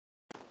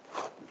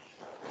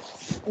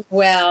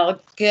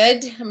Well,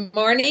 good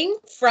morning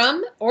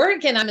from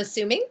Oregon, I'm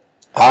assuming.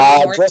 Are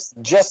you in Oregon?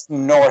 Just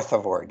north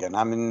of Oregon.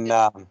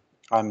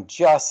 I'm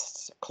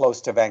just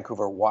close to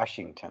Vancouver,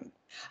 Washington.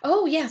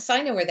 Oh, yes,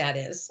 I know where that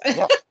is.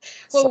 Yeah.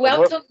 So Well,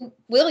 we're welcome,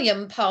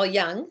 William Paul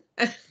Young,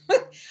 nice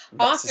to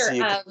author see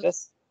you, of,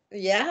 Candace.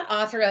 yeah,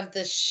 author of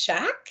The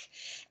Shack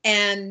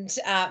and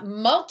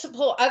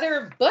multiple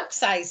other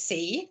books I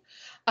see.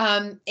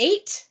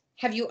 Eight.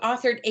 Have you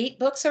authored eight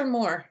books or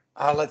more?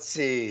 Let's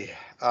see.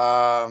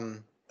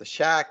 The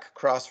Shack,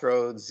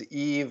 Crossroads,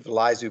 Eve,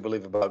 Lies We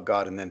Believe About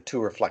God, and then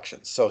two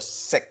reflections. So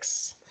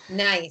six.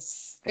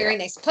 Nice. Yeah. Very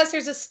nice. Plus,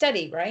 there's a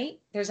study, right?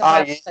 There's a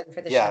Bible study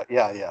for The Yeah, Shack.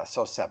 yeah, yeah.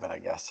 So seven, I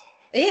guess.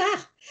 Yeah.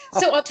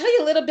 So I'll tell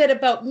you a little bit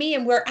about me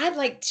and where I'd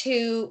like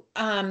to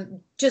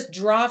just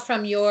draw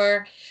from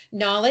your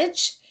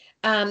knowledge.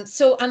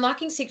 So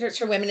Unlocking Secrets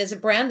for Women is a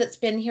brand that's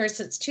been here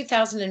since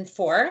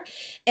 2004.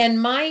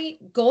 And my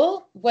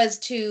goal was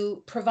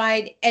to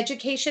provide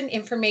education,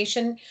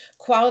 information,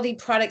 quality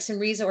products, and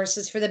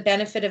resources for the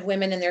benefit of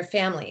women and their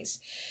families.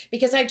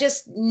 Because I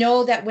just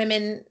know that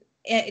women,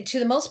 to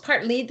the most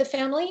part, lead the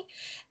family.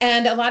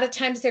 And a lot of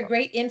times they're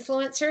great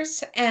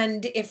influencers.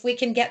 And if we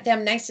can get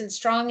them nice and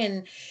strong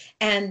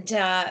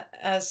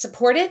and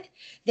supported,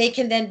 they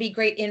can then be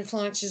great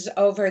influences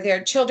over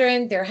their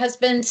children, their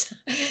husbands,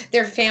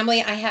 their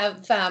family. I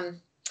have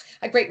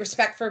a great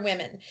respect for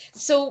women.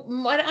 So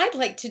what I'd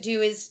like to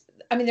do is,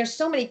 I mean, there's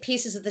so many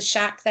pieces of the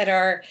Shack that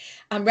are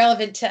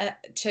relevant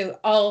to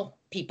all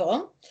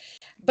people.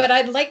 But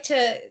I'd like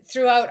to,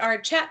 throughout our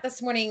chat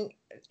this morning,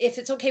 if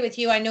it's okay with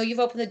you, I know you've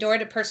opened the door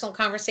to personal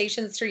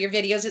conversations through your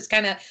videos. It's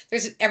kind of,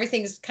 there's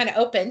everything's kind of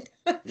open.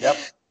 Yep,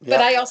 But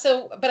yep. I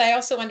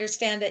also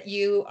understand that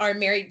you are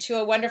married to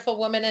a wonderful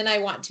woman, and I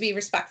want to be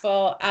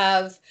respectful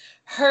of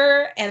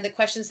her and the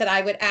questions that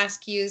I would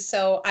ask you.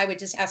 So I would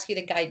just ask you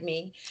to guide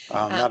me.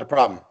 Um, Not a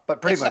problem.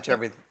 But pretty if much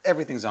something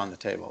everything's on the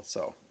table.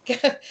 So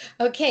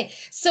Okay,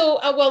 so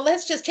well,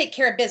 let's just take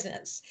care of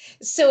business.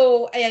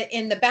 So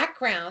in the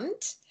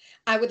background,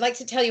 I would like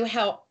to tell you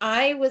how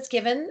I was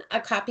given a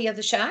copy of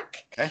The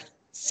Shack. okay.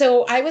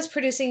 So I was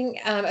producing,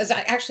 I was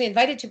actually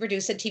invited to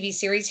produce a TV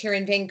series here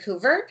in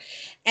Vancouver,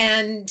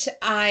 and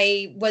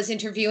I was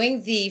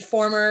interviewing the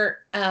former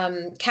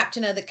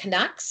captain of the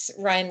Canucks,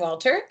 Ryan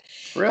Walter,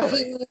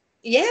 Really? who,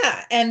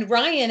 yeah, and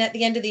Ryan at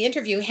the end of the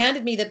interview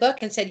handed me the book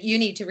and said, "You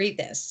need to read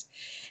this."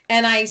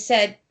 And I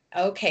said,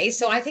 okay.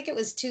 So I think it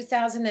was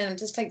 2000 and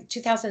just like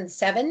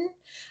 2007,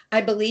 I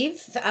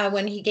believe,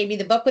 when he gave me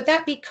the book. Would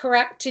that be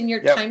correct in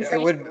your Yep. time It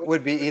frame?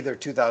 would be either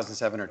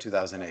 2007 or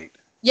 2008.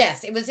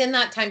 Yes, it was in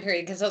that time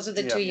period because those are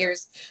the 2 Yep.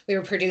 years we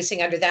were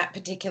producing under that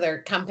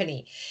particular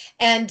company.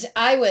 And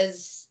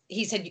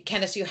he said,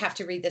 Candace, you have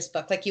to read this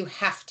book. Like, you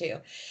have to.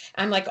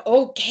 I'm like,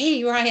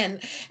 okay, Ryan.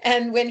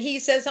 And when he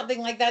says something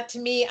like that to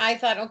me, I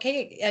thought,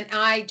 okay. And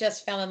I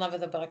just fell in love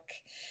with the book.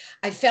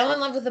 I fell in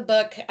love with the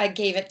book. I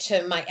gave it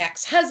to my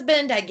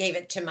ex-husband. I gave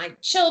it to my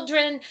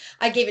children.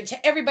 I gave it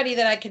to everybody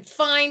that I could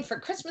find for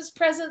Christmas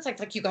presents.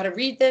 Like you got to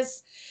read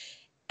this.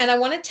 And I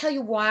want to tell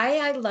you why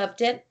I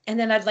loved it. And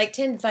then I'd like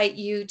to invite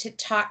you to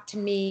talk to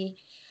me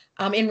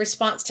in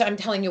response to I'm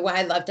telling you why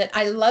I loved it.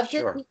 I loved it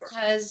Sure.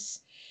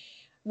 because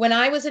when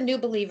I was a new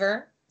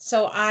believer,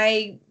 so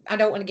I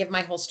don't want to give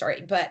my whole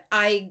story, but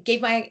I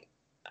gave my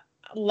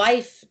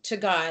life to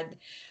God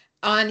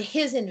on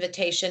his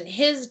invitation,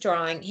 his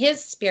drawing,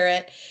 his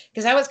spirit,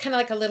 because I was kind of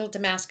like a little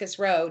Damascus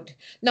Road,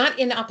 not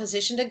in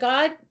opposition to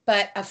God,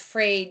 but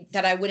afraid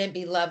that I wouldn't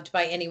be loved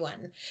by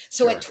anyone.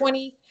 So at Sure.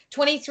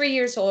 23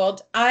 years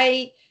old,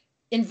 I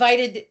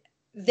invited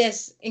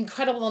this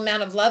incredible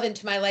amount of love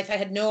into my life. I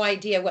had no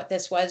idea what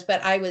this was,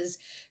 but I was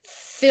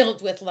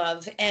filled with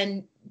love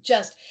and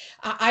just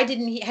I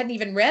didn't hadn't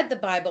even read the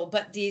Bible,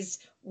 but these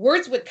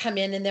words would come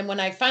in, and then when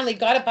I finally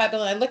got a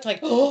Bible, I looked like,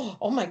 oh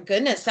my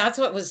goodness, that's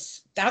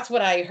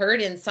what I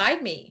heard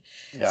inside me.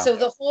 Yeah. So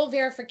the whole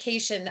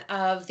verification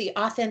of the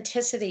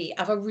authenticity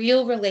of a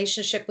real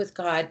relationship with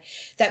God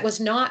that was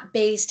not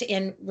based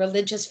in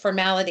religious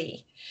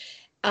formality.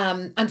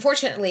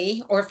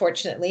 Unfortunately, or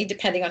fortunately,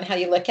 depending on how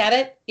you look at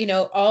it,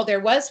 all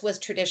there was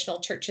traditional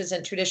churches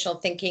and traditional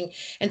thinking.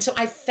 And so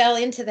I fell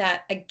into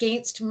that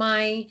against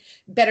my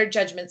better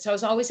judgment. So I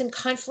was always in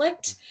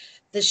conflict.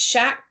 The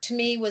Shack to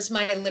me was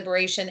my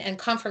liberation and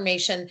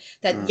confirmation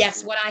that Mm.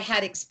 yes, what I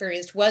had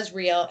experienced was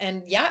real.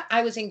 And yeah,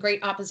 I was in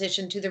great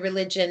opposition to the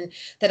religion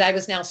that I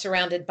was now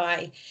surrounded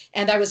by.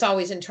 And I was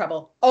always in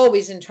trouble,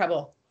 always in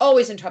trouble,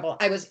 always in trouble.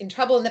 I was in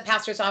trouble in the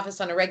pastor's office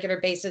on a regular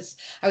basis.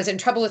 I was in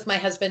trouble with my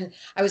husband.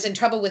 I was in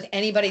trouble with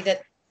anybody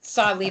that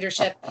saw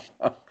leadership.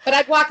 But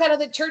I'd walk out of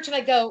the church and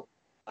I'd go,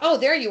 "Oh,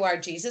 there you are,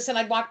 Jesus." And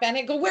I'd walk back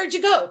and go, "Where'd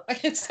you go?"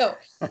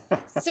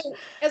 So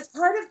as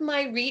part of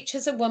my reach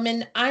as a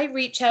woman, I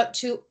reach out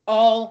to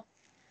all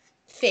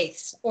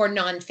faiths or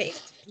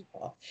non-faith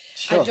people.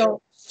 I Sure.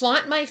 don't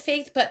flaunt my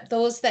faith, but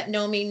those that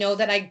know me know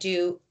that I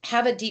do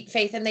have a deep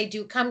faith, and they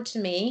do come to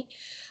me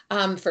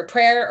for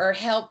prayer or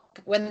help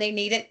when they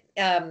need it,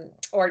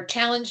 or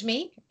challenge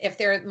me if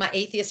they're my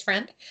atheist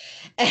friend.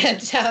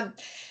 And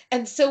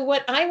And so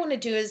what I want to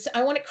do is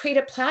I want to create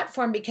a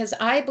platform because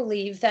I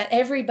believe that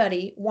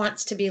everybody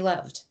wants to be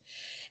loved.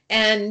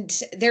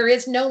 And there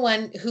is no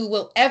one who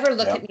will ever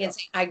look at Yep. me and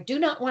say, I do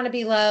not want to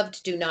be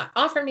loved. Do not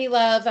offer me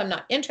love. I'm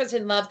not interested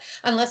in love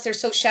unless they're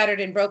so shattered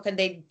and broken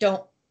they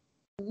don't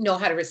know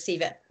how to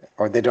receive it.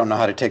 Or they don't know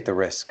how to take the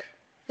risk.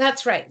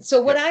 That's right. So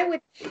Yep.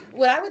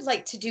 what I would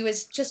like to do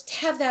is just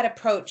have that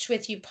approach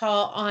with you,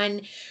 Paul,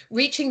 on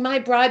reaching my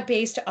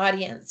broad-based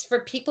audience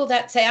for people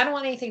that say, I don't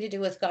want anything to do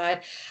with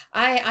God.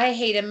 I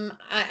hate him.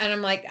 And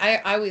I'm like, I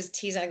always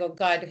tease, I go,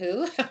 God,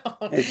 who?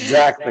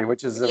 Exactly,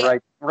 which is the Yeah.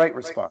 right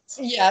response.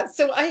 Yeah,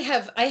 so I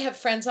have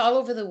friends all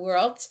over the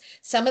world.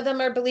 Some of them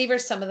are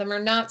believers, some of them are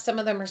not, some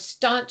of them are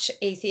staunch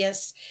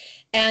atheists,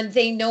 and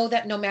they know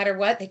that no matter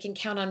what, they can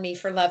count on me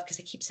for love because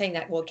I keep saying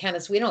that. Well,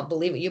 Candace, we don't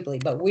believe what you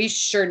believe, but we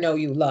sure know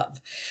you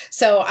love.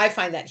 So I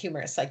find that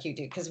humorous, like you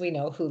do, because we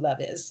know who love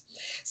is.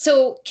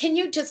 So can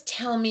you just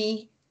tell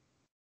me,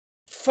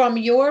 from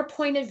your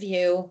point of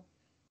view,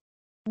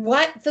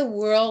 what the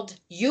world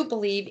you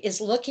believe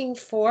is looking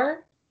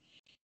for?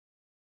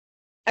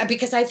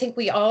 Because I think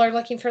we all are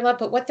looking for love,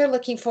 but what they're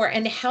looking for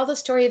and how the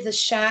story of the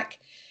shack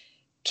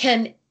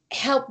can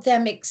help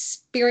them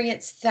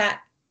experience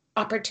that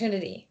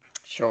opportunity.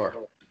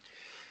 Sure.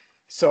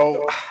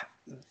 So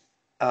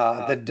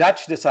the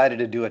Dutch decided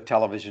to do a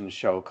television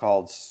show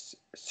called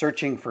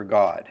Searching for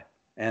God,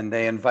 and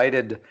they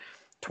invited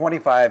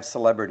 25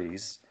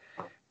 celebrities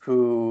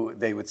who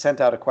they would send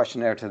out a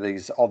questionnaire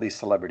to all these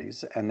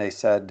celebrities, and they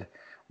said,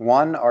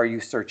 one, are you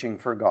searching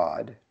for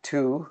God?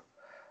 Two,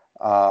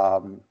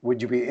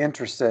 would you be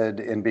interested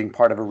in being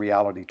part of a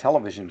reality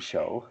television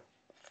show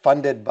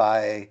funded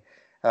by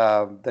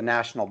the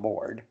national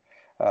board,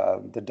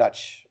 the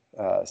Dutch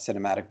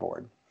cinematic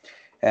board?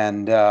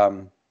 And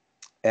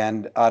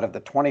and out of the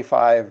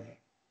 25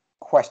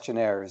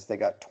 questionnaires, they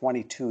got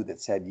 22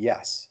 that said,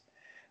 yes,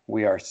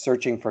 we are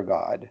searching for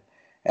God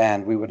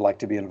and we would like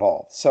to be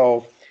involved.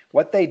 So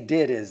what they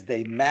did is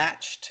they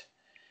matched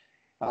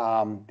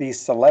these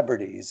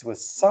celebrities with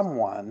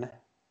someone.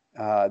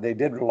 They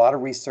did a lot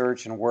of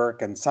research and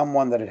work, and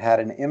someone that had had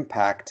an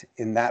impact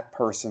in that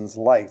person's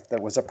life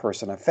that was a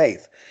person of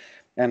faith.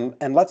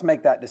 And let's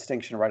make that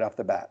distinction right off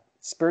the bat.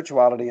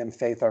 Spirituality and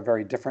faith are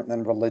very different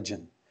than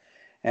religion.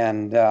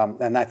 And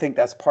I think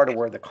that's part of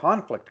where the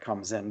conflict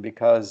comes in,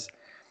 because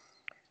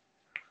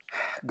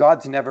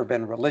God's never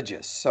been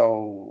religious.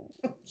 So,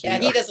 Yeah,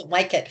 he doesn't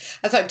like it.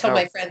 That's what I've told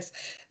no, my friends.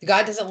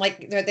 God doesn't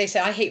like, they say,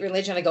 I hate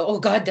religion. I go, oh,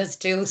 God does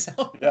too. So,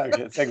 yeah,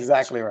 it's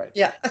exactly right.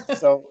 yeah.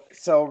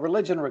 So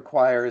religion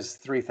requires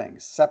three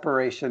things: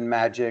 separation,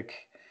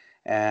 magic,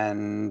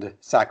 and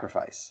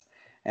sacrifice.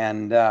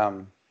 And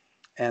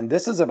and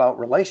this is about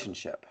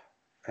relationship,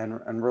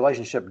 and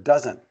relationship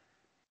doesn't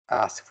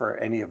ask for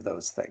any of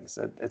those things.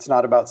 It's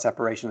not about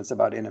separation, it's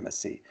about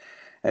intimacy.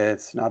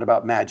 It's not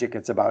about magic,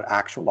 it's about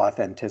actual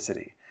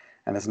authenticity.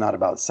 And it's not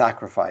about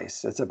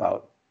sacrifice, it's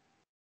about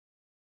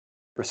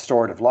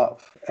restorative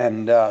love.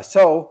 And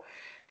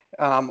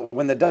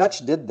when the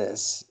Dutch did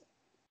this,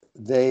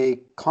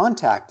 they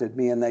contacted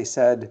me and they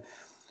said,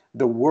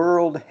 the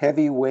world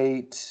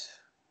heavyweight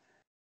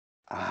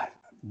uh,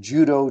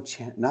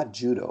 not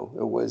judo,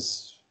 it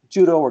was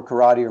judo or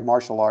karate or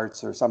martial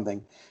arts or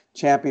something,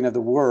 champion of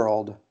the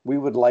world,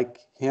 we'd like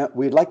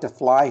to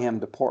fly him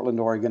to Portland,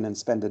 Oregon and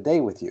spend a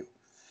day with you,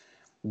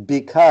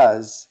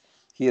 because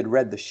he had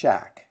read The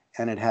Shack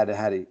and it had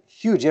a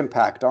huge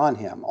impact on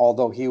him,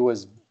 although he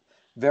was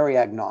very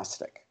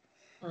agnostic.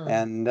 Mm.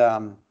 And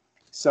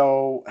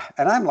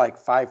and I'm like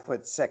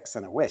 5'6"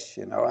 and a wish,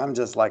 I'm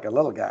just like a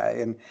little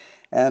guy.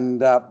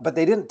 But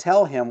they didn't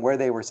tell him where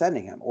they were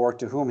sending him or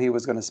to whom he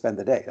was going to spend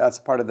the day. That's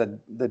part of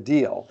the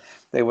deal.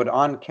 They would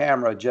on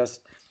camera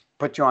just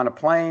put you on a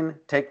plane,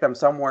 take them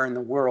somewhere in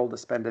the world to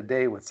spend a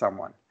day with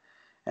someone.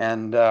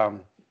 And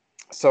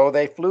so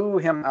they flew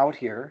him out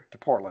here to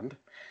Portland,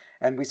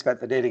 and we spent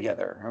the day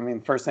together. I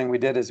mean, first thing we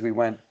did is we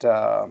went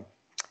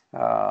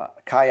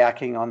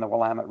kayaking on the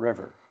Willamette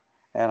River,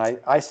 and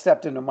I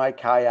stepped into my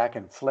kayak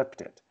and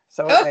flipped it.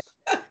 So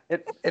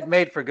it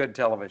made for good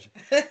television.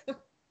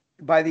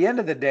 By the end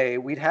of the day,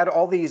 we'd had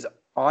all these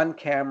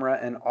on-camera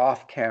and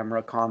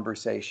off-camera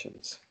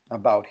conversations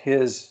about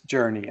his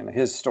journey and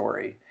his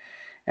story,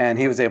 and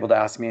he was able to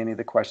ask me any of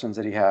the questions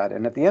that he had.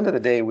 And at the end of the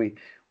day, we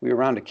were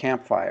around a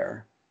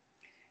campfire,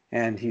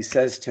 and he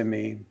says to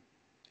me,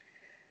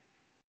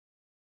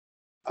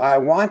 I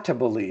want to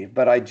believe,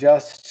 but I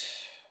don't,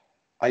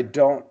 I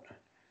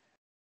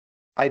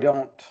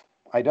don't,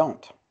 I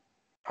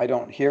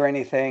don't hear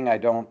anything. I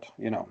don't.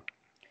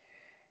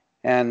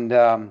 And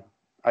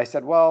I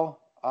said, well,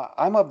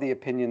 I'm of the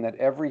opinion that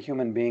every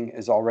human being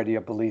is already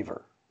a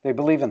believer. They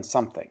believe in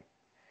something,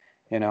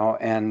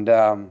 and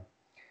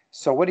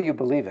so what do you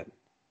believe in?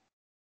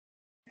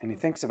 And he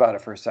thinks about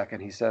it for a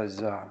second. He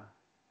says,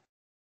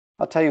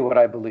 I'll tell you what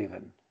I believe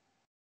in.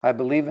 I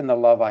believe in the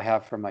love I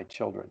have for my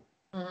children.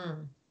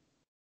 Mm.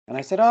 And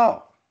I said,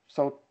 oh,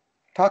 so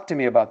talk to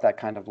me about that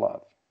kind of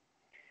love.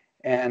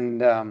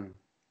 And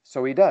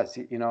so he does,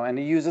 and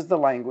he uses the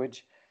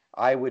language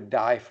I would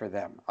die for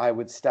them. I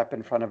would step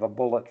in front of a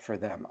bullet for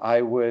them.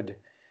 I would,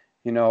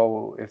 you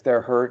know, if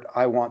they're hurt,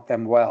 I want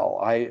them well.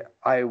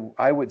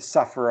 I would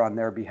suffer on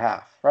their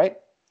behalf, right?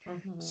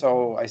 Mhm.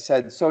 So I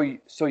said, so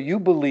you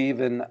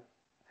believe in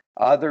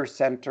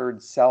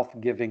other-centered,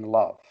 self-giving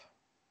love?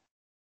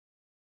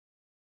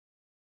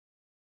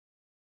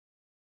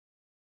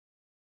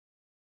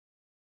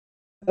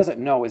 Doesn't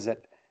know is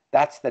that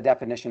that's the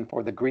definition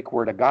for the Greek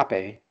word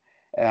agape,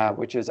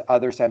 which is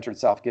other-centered,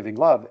 self-giving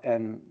love.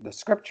 And the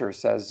scripture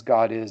says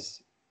God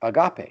is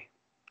agape,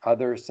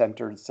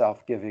 other-centered,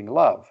 self-giving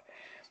love.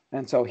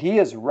 And so he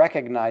is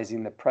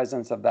recognizing the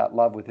presence of that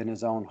love within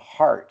his own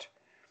heart.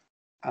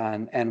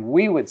 And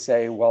we would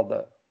say,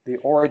 well, the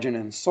origin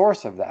and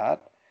source of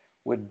that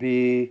would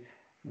be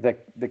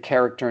the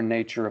character and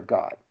nature of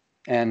God.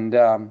 And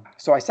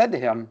so I said to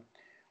him,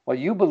 well,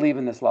 you believe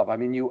in this love. I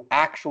mean, you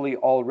actually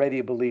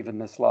already believe in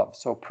this love.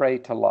 So pray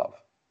to love.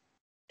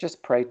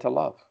 Just pray to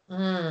love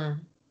Mm.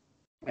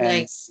 and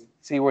Nice.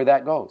 see where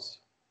that goes.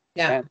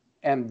 Yeah.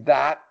 And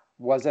that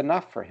was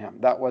enough for him.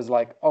 That was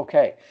like,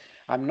 okay,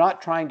 I'm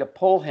not trying to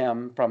pull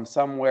him from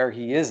somewhere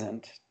he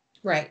isn't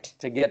Right.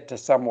 to get to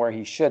somewhere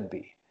he should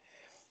be.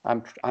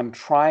 I'm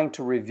trying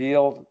to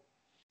reveal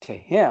to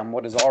him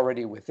what is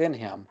already within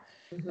him,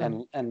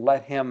 Hmm. and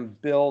let him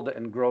build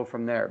and grow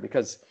from there.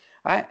 Because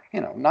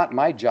not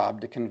my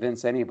job to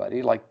convince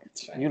anybody, like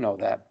That's right. you know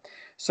that.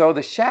 So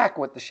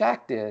what the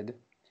shack did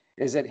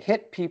is it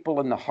hit people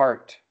in the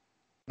heart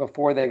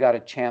before they got a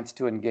chance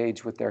to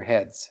engage with their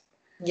heads.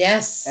 And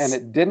Yes.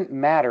 it didn't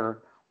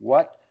matter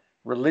what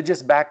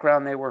religious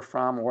background they were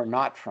from or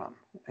not from,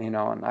 and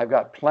I've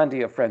got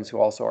plenty of friends who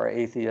also are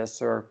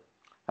atheists or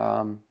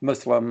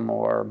Muslim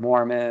or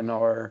Mormon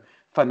or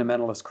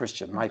fundamentalist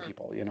Christian, my Hmm.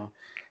 people,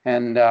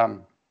 and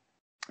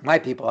my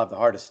people have the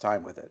hardest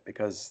time with it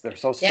because they're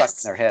so stuck in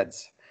Yes. their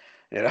heads,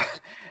 you know,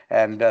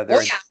 and Oh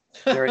they're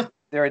yeah.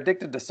 they're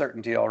addicted to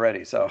certainty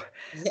already. So,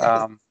 Yes.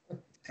 um,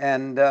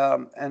 and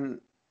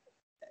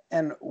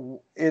and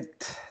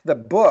the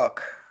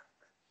book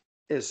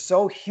is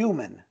so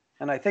human,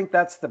 and I think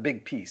that's the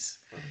big piece,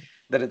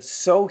 that it's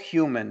so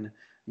human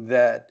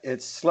that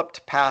it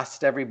slipped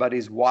past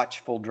everybody's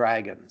watchful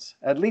dragons,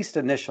 at least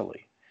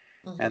initially.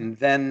 Hmm. And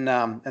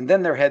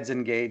then their heads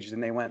engaged,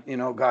 and they went,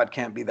 God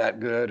can't be that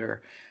good,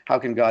 or how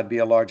can God be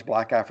a large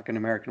black African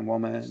American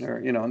woman, or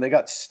and they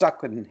got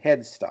stuck in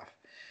head stuff.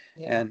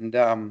 Yeah.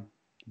 And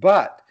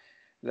but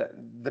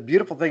the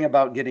beautiful thing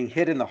about getting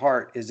hit in the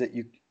heart is that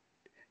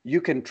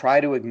you can try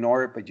to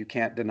ignore it, but you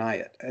can't deny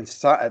it. And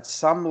so, at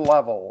some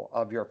level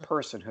of your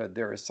personhood,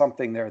 there is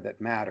something there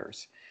that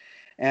matters.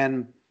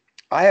 And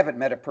I haven't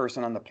met a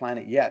person on the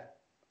planet yet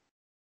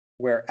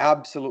where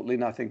absolutely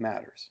nothing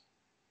matters,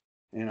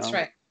 you That's know,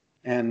 right.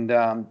 and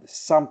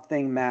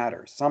something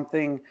matters.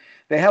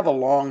 They have a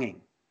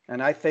longing.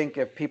 And I think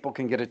if people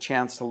can get a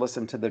chance to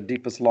listen to their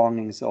deepest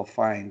longings, they'll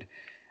find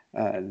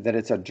that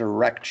it's a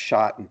direct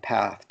shot and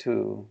path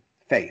to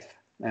faith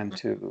and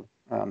to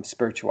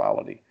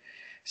spirituality.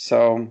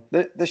 So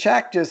the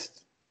shack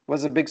just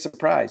was a big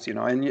surprise,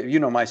 and you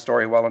know my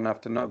story well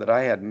enough to know that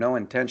I had no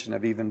intention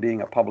of even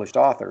being a published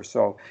author.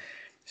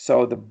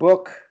 So the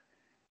book,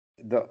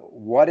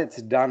 what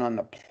it's done on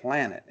the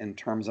planet in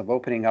terms of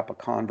opening up a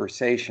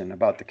conversation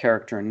about the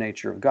character and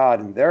nature of God,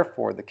 and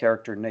therefore the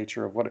character and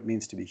nature of what it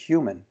means to be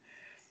human,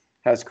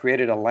 has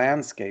created a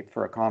landscape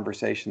for a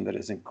conversation that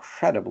is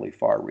incredibly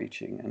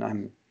far-reaching.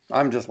 And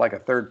I'm just like a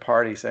third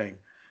party saying,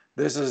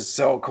 "This is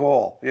so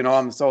cool."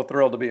 I'm so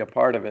thrilled to be a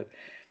part of it.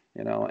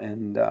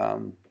 And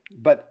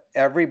but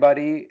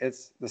everybody,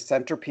 it's the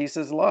centerpiece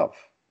is love.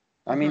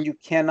 I Hmm. mean, you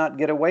cannot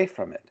get away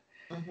from it.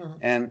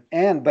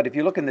 Hmm. But if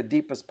you look in the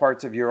deepest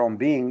parts of your own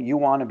being, you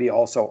want to be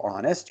also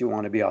honest, you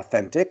want to be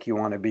authentic, you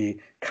want to be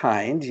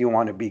kind, you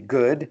want to be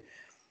good,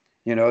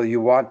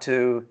 you want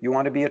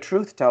to be a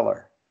truth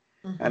teller.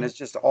 And Hmm. it's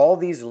just all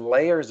these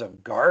layers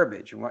of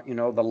garbage.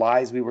 The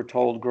lies we were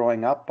told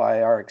growing up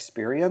by our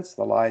experience,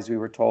 the lies we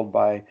were told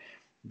by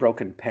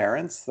broken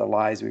parents, the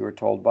lies we were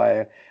told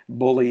by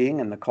bullying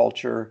and the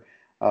culture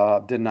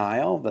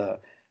denial,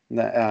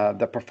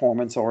 the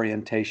performance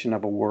orientation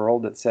of a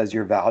world that says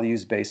your value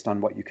is based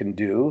on what you can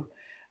do,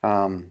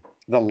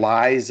 the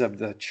lies of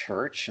the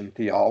church and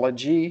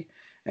theology,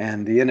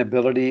 and the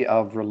inability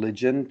of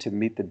religion to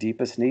meet the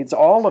deepest needs.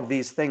 All of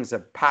these things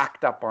have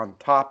packed up on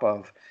top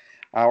of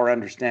our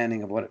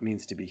understanding of what it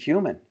means to be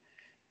human.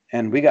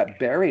 And we got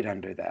buried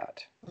under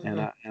that. And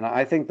Hmm.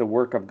 I think the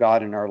work of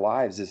God in our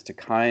lives is to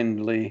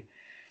kindly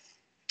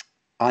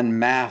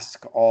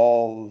unmask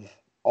all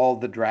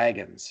the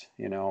dragons,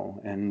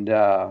 and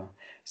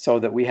so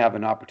that we have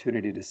an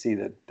opportunity to see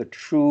that the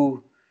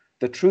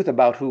truth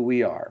about who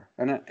we are.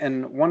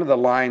 And one of the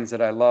lines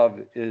that I love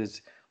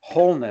is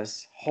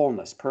wholeness,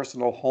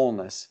 personal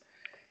wholeness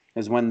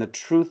is when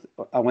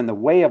the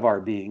way of our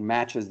being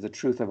matches the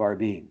truth of our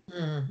being.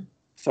 Hmm.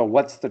 So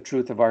what's the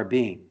truth of our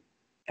being?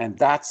 And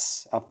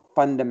that's a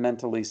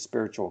fundamentally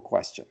spiritual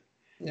question.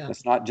 Yeah.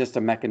 It's not just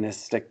a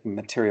mechanistic,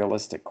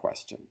 materialistic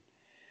question.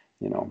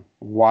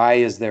 Why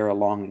is there a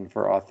longing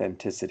for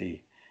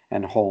authenticity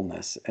and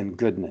wholeness and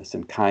goodness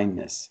and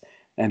kindness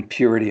and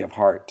purity of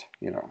heart.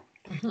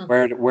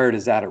 Mhm. Where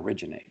does that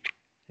originate?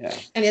 Yeah.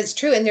 And it's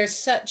true. And there's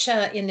such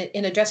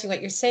in addressing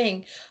what you're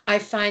saying, I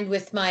find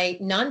with my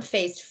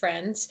non-faith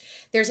friends,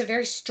 there's a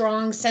very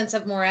strong sense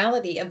of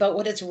morality about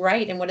what is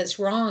right and what is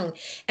wrong.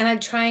 And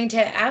I'm trying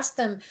to ask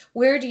them,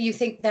 where do you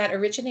think that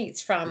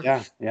originates from?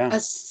 Yeah. Yeah.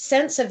 A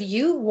sense of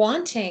you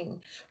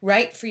wanting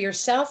right for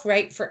yourself,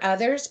 right for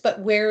others, but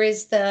where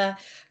is that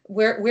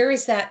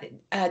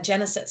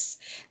genesis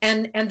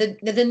and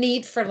the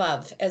need for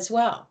love as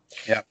well?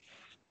 Yeah.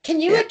 Can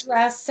you Yeah.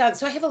 address?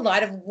 So I have a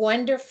lot of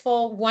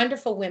wonderful,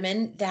 wonderful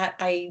women that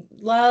I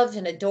love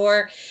and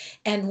adore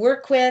and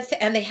work with,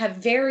 and they have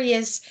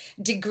various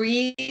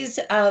degrees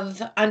of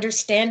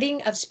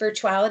understanding of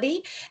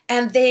spirituality.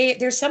 And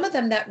there's some of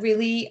them that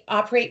really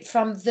operate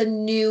from the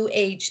new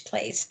age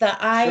place, the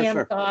I Sure. am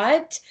Sure.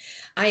 God,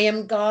 I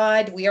am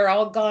God, we are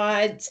all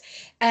gods.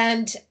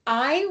 And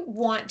I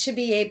want to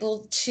be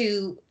able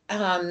to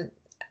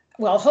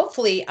well,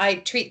 hopefully I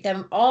treat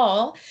them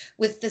all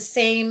with the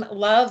same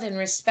love and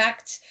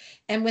respect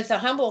and with a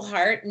humble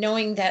heart,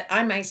 knowing that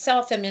I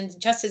myself am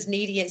just as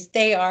needy as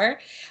they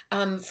are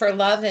for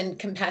love and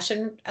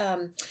compassion.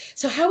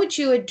 So, how would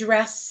you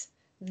address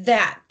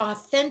that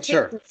authentic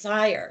Sure.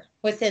 desire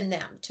within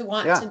them to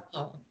want Yeah. to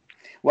know?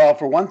 Well,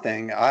 for one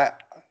thing,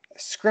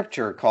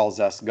 Scripture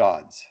calls us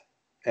gods,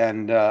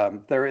 and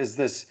there is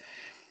this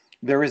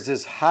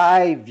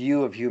high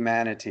view of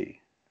humanity.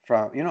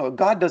 From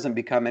God doesn't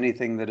become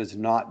anything that is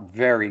not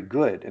very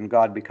good, and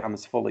God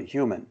becomes fully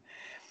human.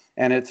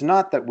 And it's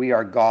not that we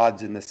are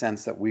gods in the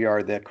sense that we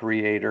are the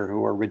creator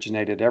who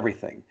originated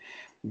everything.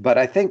 But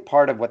I think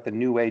part of what the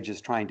New Age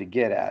is trying to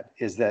get at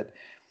is that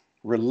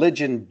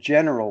religion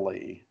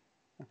generally,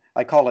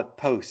 I call it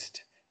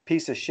post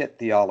piece of shit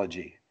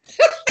theology,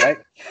 right?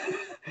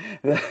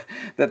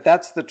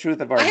 That's the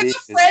truth of I our have being.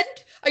 a friend.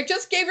 I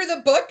just gave her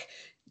the book.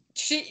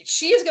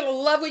 She is going to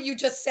love what you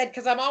just said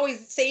because I'm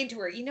always saying to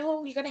her, you're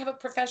going to have a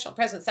professional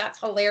presence. That's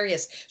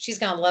hilarious. She's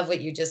going to love what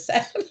you just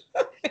said.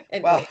 Well,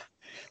 Anyway, she's going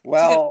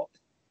well,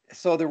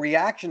 so the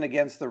reaction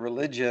against the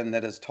religion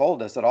that has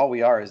told us that all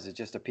we are is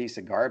just a piece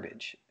of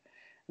garbage,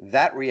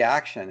 that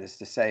reaction is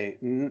to say,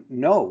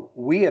 no,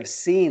 we have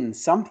seen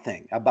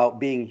something about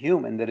being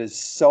human that is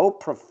so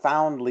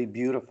profoundly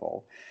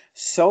beautiful,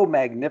 so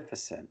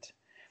magnificent,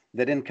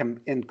 that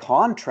in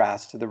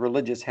contrast to the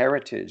religious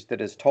heritage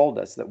that has told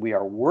us that we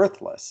are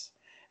worthless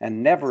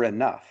and never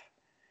enough,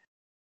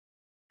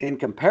 in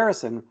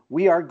comparison,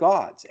 we are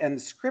gods.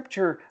 And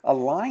Scripture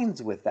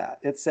aligns with that.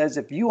 It says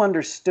if you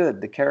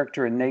understood the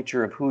character and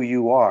nature of who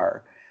you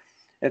are,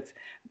 it's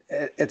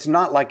it's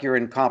not like you're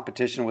in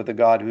competition with a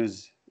God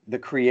who's the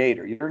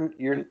creator.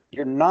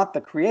 You're not the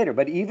creator,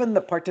 but even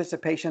the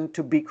participation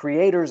to be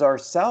creators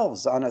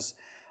ourselves on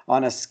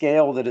a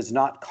scale that is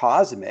not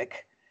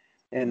cosmic,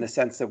 in the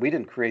sense that we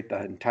didn't create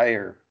the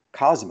entire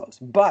cosmos,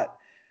 but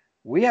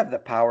we have the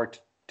power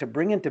to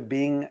bring into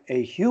being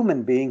a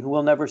human being who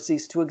will never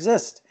cease to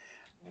exist.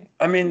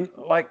 I mean,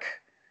 like,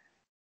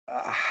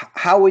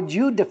 how would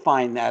you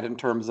define that in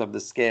terms of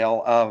the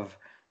scale of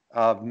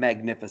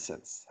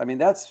magnificence? I mean,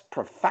 that's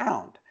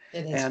profound.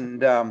 it is.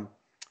 And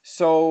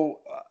so,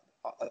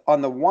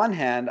 on the one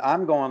hand,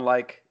 I'm going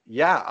like,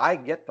 yeah, I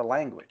get the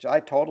language. I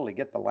totally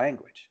get the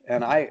language,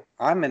 and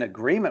I'm in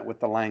agreement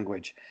with the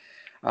language,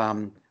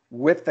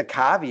 with the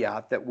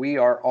caveat that we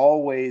are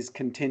always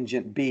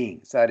contingent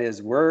beings. That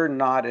is, we're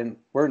not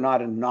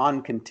a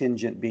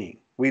non-contingent being.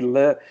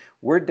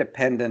 We're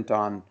dependent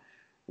on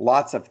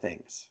lots of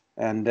things,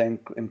 and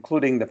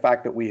including the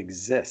fact that we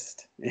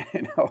exist,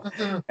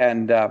 Mhm.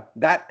 and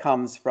that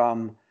comes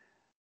from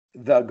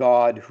the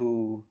God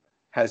who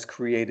has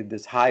created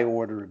this high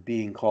order of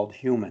being called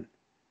human,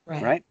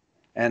 Right. right?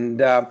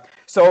 And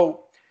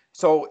so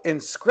in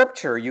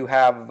Scripture, you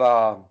have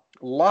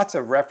lots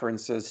of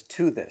references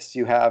to this.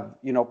 You have,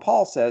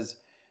 Paul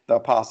says, the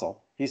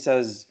apostle, he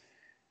says,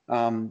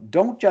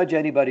 don't judge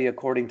anybody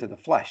according to the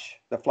flesh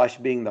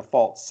being the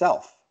false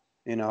self,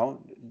 you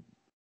know,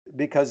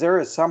 because there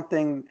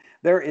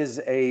is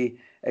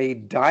a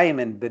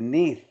diamond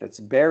beneath that's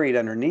buried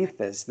underneath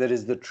this that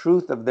is the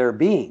truth of their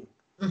being,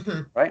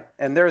 Mhm. right?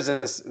 And there's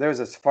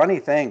this funny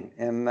thing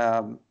in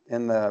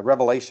the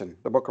Revelation,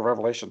 the book of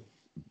Revelation,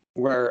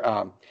 where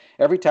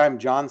every time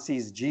John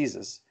sees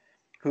Jesus,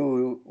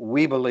 who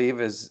we believe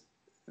is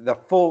the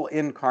full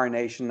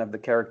incarnation of the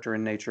character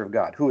and nature of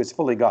God, who is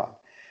fully God,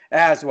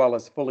 as well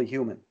as fully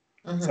human.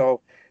 Mhm.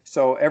 So,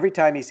 so every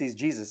time he sees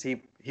Jesus,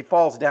 he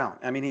falls down.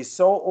 I mean, he's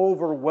so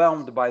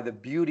overwhelmed by the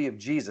beauty of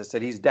Jesus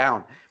that he's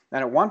down.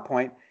 And at one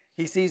point,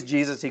 he sees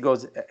Jesus, he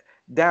goes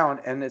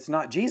down, and it's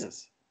not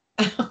Jesus,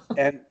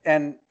 and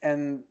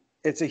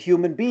it's a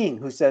human being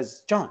who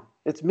says, John,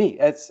 it's me.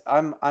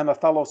 I'm a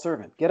fellow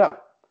servant. Get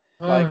up.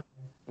 Mm.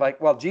 Like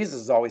well,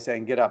 Jesus is always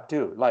saying, get up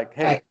too. Like,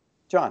 hey, Right.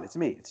 John, it's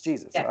me. It's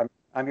Jesus. Yeah.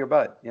 I'm your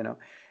bud.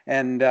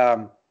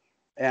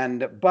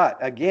 And but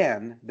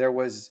again, there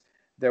was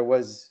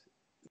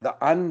the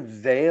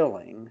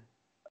unveiling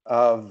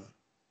of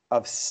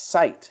of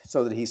sight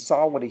so that he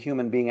saw what a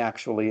human being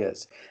actually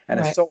is. And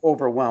is Right. so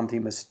overwhelmed, he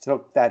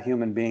mistook that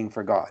human being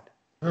for God.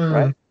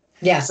 Right? Mm.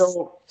 Yes.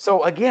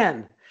 So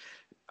again,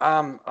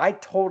 I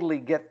totally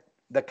get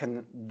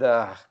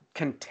the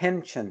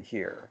contention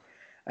here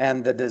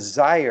and the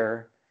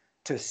desire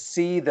to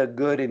see the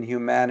good in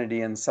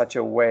humanity in such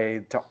a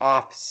way to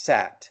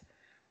offset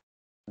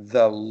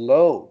the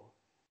low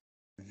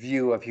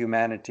view of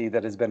humanity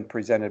that has been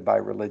presented by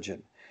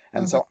religion.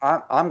 And Mhm. so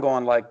I'm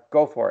going like,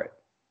 go for it.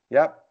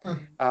 Yep.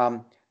 Mhm.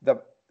 Um,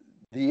 the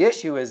the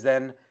issue is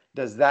then,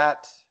 does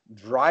that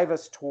drive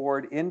us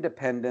toward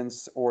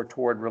independence or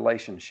toward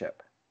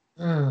relationship?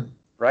 Mm.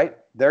 Right?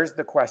 There's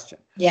the question.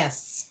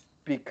 Yes.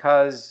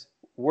 Because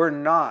we're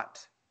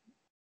not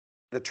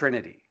the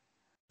Trinity,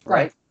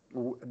 Right.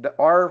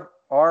 right?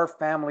 Our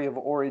family of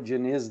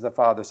origin is the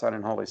Father, Son,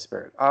 and Holy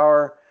Spirit.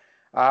 Our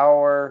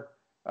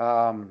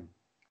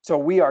so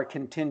we are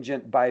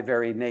contingent by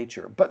very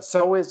nature, but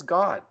so is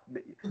God.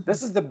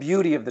 This Mhm. is the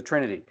beauty of the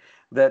Trinity,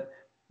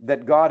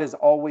 that God has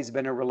always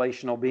been a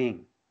relational being,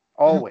 Mhm.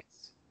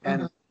 always.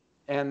 Mhm.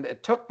 And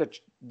it took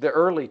the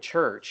early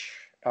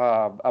church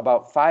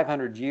about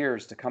 500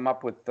 years to come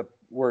up with the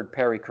word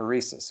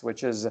perichoresis,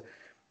 which is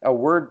a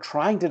word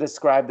trying to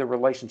describe the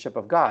relationship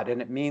of God,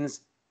 and it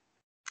means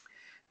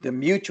the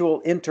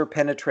mutual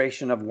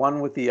interpenetration of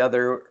one with the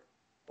other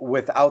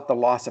without the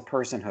loss of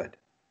personhood.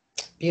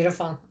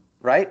 Beautiful.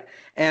 Right?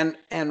 And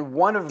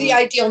one The of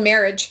ideal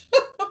marriage.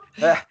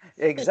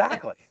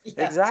 exactly, Yes.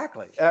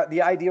 exactly,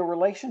 the ideal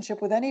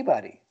relationship with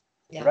anybody,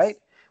 right? Yes.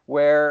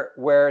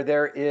 Where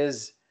there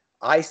is,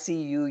 I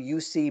see you,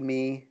 you see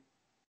me,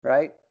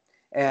 right?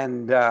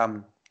 And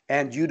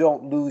and you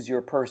don't lose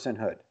your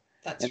personhood.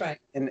 That's And right.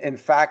 in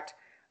fact,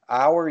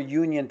 our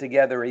union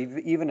together,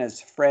 even as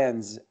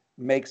friends,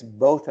 makes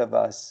both of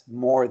us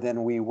more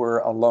than we were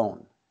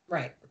alone,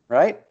 Right.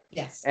 right?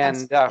 Yes. And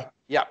Absolutely.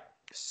 yeah,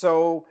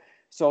 so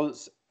so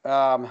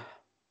um,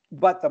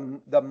 but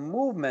the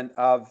movement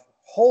of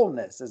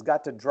wholeness has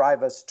got to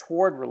drive us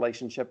toward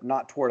relationship,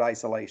 not toward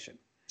isolation,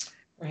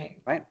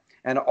 Right. right?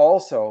 And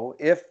also,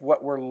 if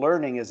what we're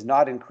learning is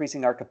not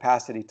increasing our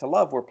capacity to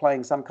love, we're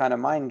playing some kind of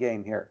mind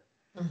game here.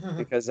 Mhm.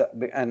 Because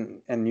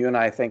and you and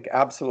I think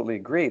absolutely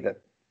agree that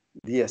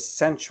the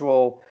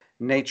essential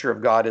nature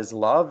of God is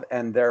love,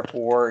 and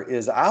therefore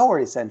is our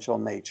essential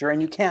nature,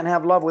 and you can't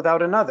have love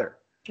without another.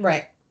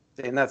 Right.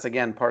 And that's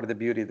again part of the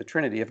beauty of the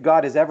Trinity. If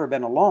God has ever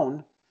been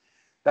alone,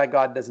 that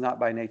God does not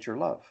by nature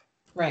love.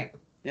 Right.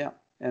 Yeah.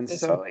 And This.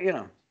 so,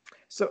 in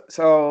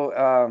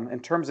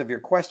terms of your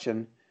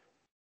question,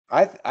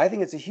 I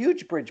think it's a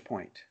huge bridge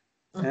point.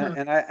 Mhm.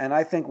 And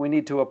I think we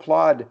need to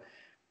applaud.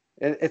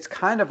 It's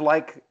kind of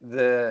like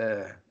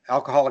the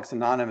Alcoholics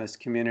Anonymous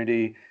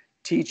community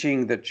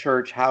teaching the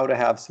church how to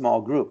have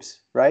small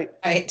groups, right?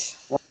 Right.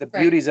 One of the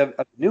Right. beauties of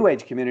the New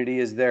Age community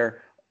is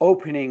they're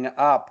opening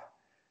up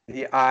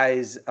the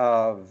eyes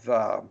of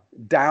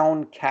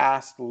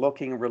downcast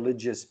looking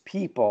religious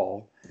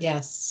people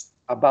Yes.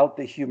 about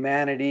the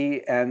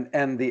humanity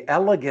and the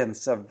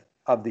elegance of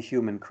the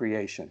human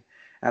creation.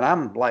 And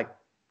I'm like,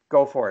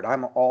 go for it.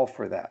 I'm all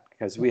for that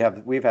because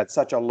we've had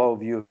such a low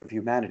view of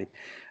humanity.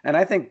 And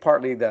I think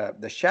partly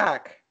the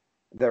shack,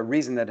 the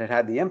reason that it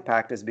had the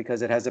impact is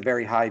because it has a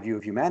very high view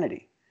of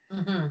humanity,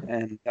 Mhm.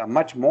 and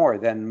much more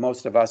than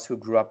most of us who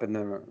grew up in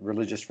the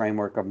religious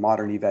framework of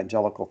modern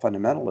evangelical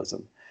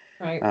fundamentalism.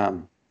 Right.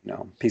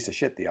 Piece of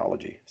shit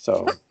theology.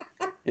 So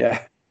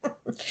yeah.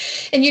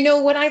 And you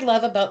know what I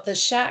love about the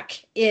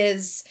shack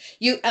is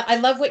I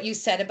love what you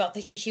said about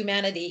the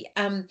humanity.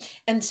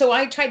 And so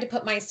I tried to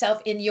put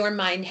myself in your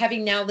mind,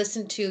 having now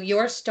listened to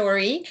your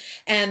story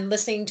and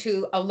listening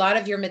to a lot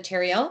of your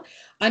material,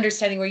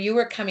 understanding where you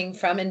were coming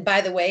from. And by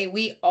the way,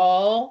 we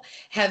all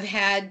have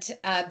had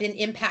been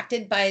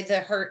impacted by the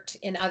hurt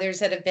in others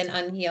that have been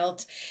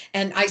unhealed.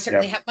 And I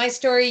certainly Yep. have my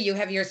story. You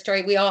have your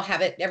story. We all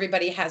have it.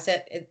 Everybody has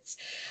it.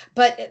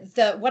 But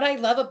the what I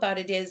love about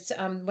it is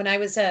when I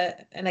was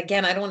and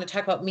again, I don't want to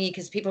talk about me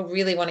because people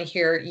really want to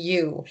hear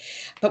you.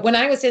 But when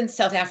I was in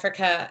South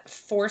Africa,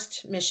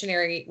 forced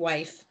missionary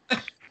wife,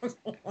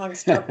 long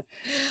story.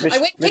 I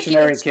went kicking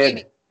and Missionary screaming.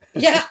 kid.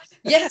 Yeah,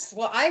 yes.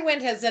 Well, I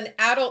went as an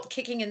adult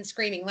kicking and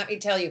screaming. Let me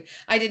tell you,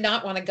 I did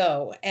not want to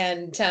go.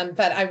 And,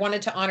 but I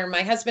wanted to honor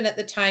my husband at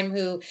the time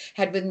who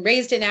had been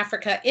raised in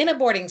Africa in a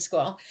boarding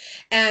school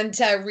and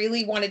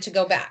really wanted to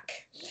go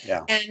back.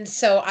 Yeah. And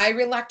so I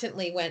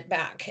reluctantly went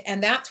back.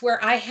 And that's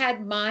where I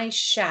had my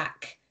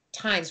shack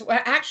times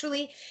where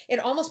actually it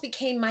almost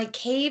became my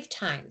cave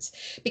times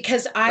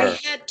because I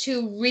Sure. had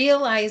to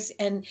realize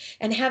and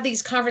have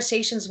these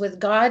conversations with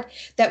God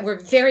that were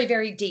very,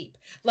 very deep.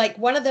 Like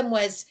one of them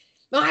was,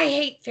 I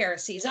hate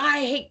Pharisees. I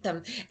hate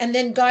them. And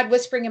then God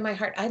whispering in my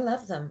heart, I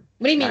love them.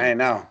 What do you mean? I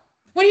know.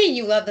 What do you mean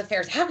you love the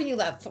Pharisees? How can you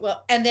love?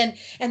 Well, and then,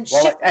 and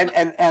Well, shift.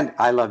 and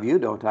I love you,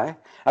 don't I?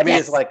 I mean,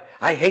 it's Yes. like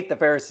I hate the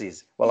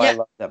Pharisees. Well, I Yeah.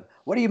 love them.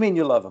 What do you mean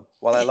you love them?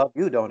 Well, I love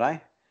you, don't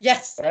I?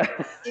 Yes.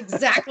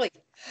 Exactly.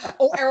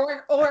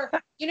 Or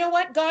you know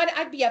what, God,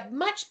 I'd be a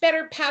much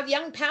better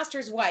young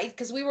pastor's wife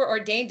because we were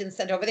ordained and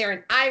sent over there,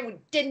 and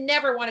did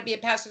never want to be a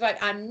pastor's wife.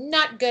 I'm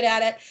not good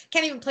at it.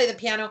 Can't even play the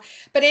piano.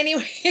 But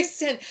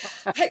anyways, and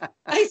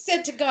I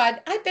said to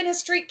God, I've been a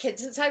street kid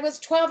since I was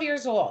 12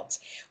 years old.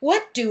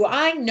 What do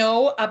I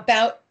know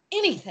about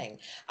anything?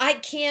 I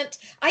can't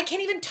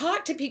even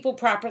talk to people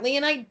properly,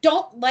 and I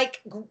don't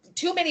like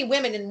too many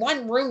women in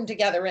one room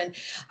together. And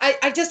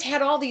I just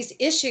had all these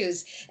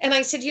issues. And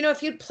I said,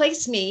 if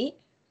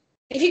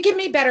you give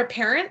me better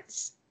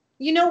parents,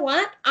 you know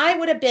what? I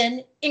would have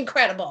been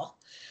incredible.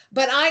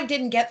 But I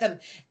didn't get them.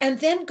 And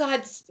then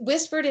God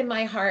whispered in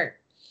my heart,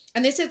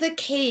 and this is the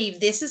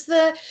cave, this is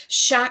the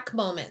shock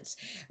moments,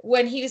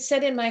 when he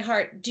said in my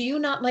heart, do you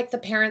not like the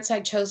parents I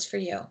chose for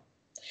you?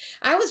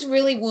 I was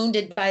really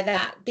wounded by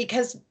that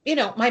because,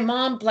 my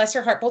mom, bless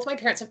her heart, both my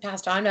parents have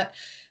passed on. But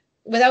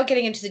without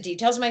getting into the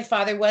details, my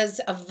father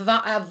was a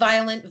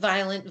violent,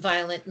 violent,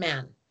 violent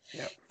man.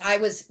 Yep. I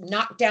was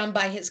knocked down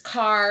by his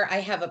car. I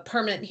have a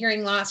permanent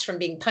hearing loss from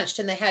being punched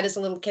in the head as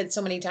a little kid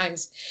so many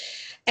times.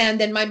 And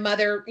then my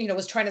mother,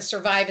 was trying to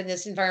survive in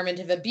this environment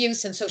of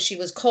abuse. And so she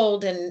was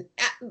cold. And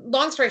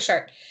long story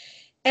short,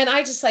 and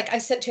I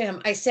said to him,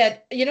 I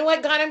said, you know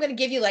what, God, I'm going to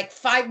give you like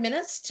 5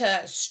 minutes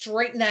to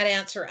straighten that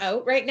answer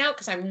out right now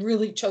because I'm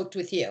really choked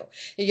with you.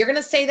 You're going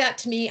to say that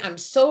to me. I'm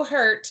so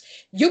hurt.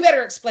 You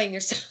better explain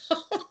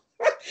yourself.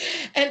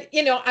 And,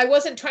 I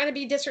wasn't trying to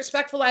be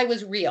disrespectful. I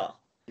was real.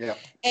 Yeah.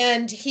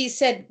 And he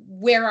said,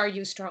 where are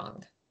you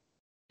strong?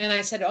 And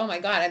I said, oh my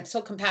God, I'm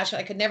so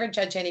compassionate. I could never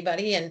judge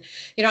anybody. And,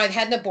 I've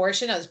had an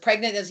abortion. I was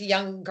pregnant as a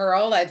young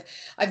girl.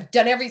 I've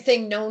done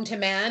everything known to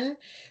man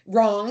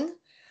wrong.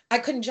 I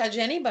couldn't judge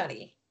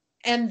anybody.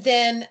 And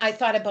then I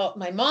thought about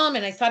my mom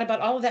and I thought about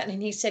all of that. And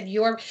he said,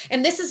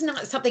 and this is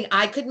not something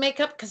I could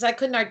make up because I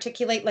couldn't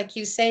articulate, like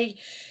you say,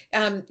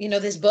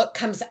 this book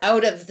comes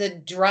out of the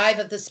drive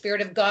of the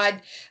Spirit of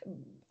God,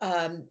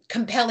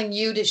 compelling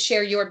you to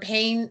share your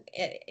pain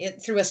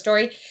through a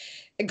story.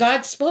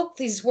 God spoke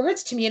these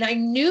words to me and I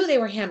knew they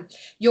were him.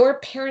 Your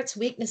parents'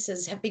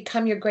 weaknesses have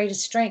become your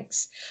greatest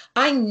strengths.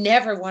 I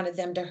never wanted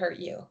them to hurt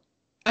you.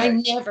 I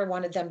Right. never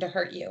wanted them to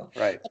hurt you.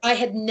 Right. I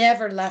had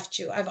never left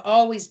you. I've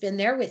always been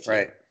there with you.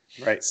 Right.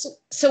 Right.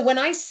 So when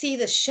I see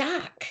the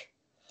shack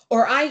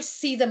or I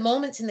see the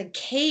moments in the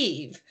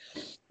cave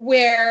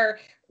where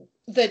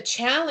the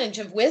challenge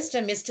of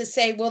wisdom is to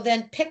say, well,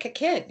 then pick a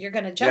kid you're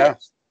going to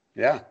judge.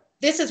 Yeah.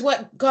 This is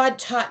what God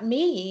taught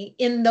me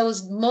in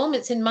those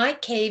moments in my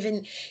cave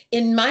and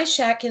in my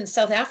shack in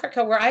South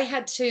Africa, where I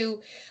had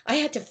to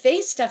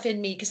face stuff in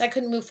me because I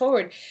couldn't move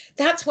forward.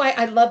 That's why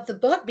I love the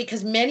book,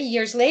 because many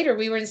years later,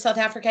 we were in South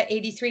Africa,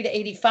 83 to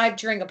 85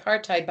 during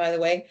apartheid, by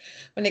the way,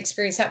 when the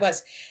experience that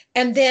was.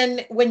 And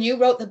then when you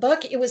wrote the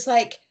book, it was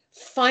like,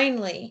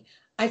 finally,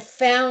 I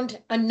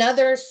found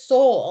another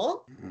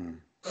soul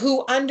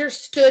who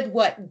understood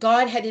what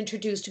God had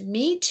introduced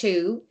me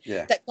to,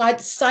 that God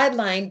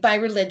sidelined by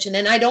religion.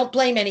 And I don't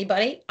blame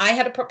anybody. I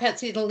had a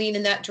propensity to lean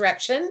in that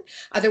direction.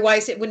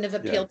 Otherwise, it wouldn't have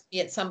appealed to me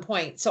at some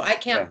point. So I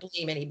can't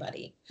blame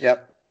anybody.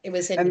 Yep. It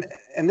was in me.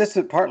 And this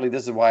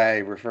is why I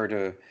refer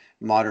to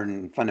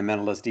modern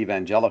fundamentalist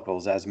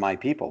evangelicals as my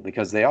people,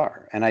 because they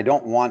are. And I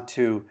don't want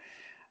to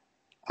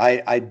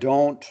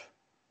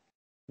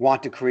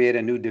create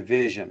a new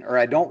division, or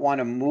I don't want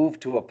to move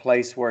to a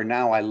place where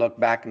now I look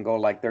back and go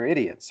like they're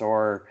idiots,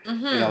 or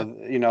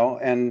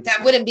and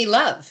that wouldn't be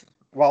love.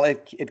 Well,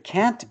 it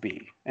can't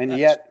be, and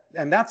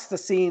that's the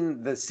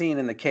scene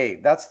in the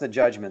cave. That's the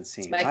judgment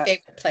scene. It's my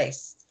favorite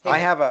place. I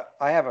have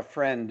a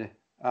friend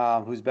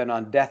who's been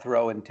on death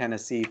row in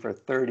Tennessee for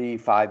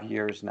 35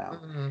 years now,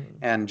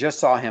 and just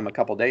saw him a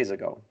couple days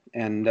ago,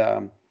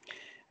 and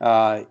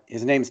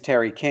his name's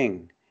Terry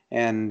King,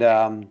 and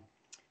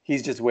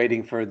he's just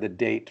waiting for the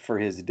date for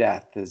his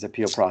death, his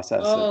appeal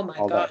process, oh my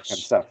all gosh. that kind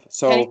of stuff.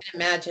 So can't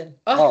even imagine.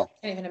 Can't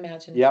even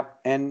imagine. Yep.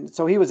 And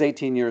so he was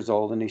 18 years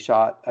old, and he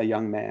shot a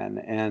young man,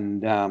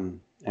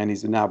 and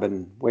he's now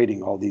been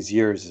waiting all these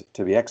years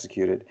to be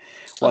executed.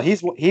 Well,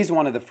 he's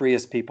one of the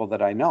freest people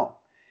that I know,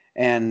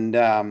 and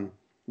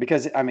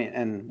because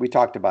and we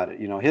talked about it.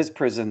 His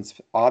prison's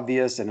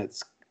obvious, and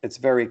it's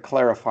very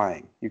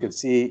clarifying. You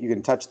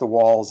can touch the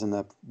walls and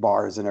the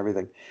bars and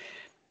everything.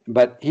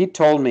 But he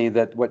told me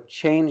that what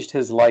changed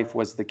his life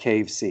was the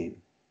cave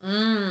scene.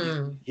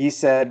 He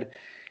said,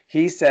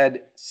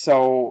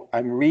 so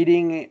I'm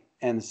reading,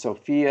 and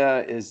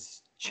Sophia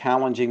is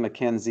challenging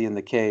Mackenzie in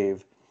the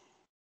cave.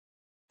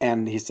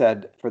 And he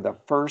said, for the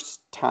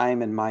first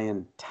time in my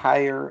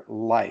entire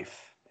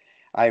life,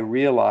 I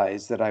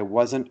realized that I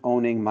wasn't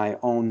owning my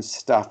own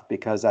stuff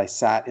because I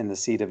sat in the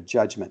seat of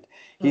judgment.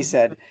 He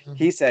said,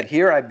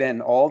 here I've been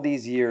all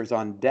these years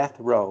on death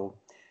row,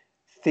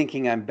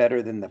 thinking I'm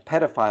better than the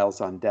pedophiles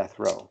on death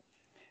row,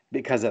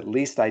 because at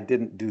least I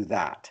didn't do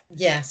that.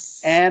 Yes.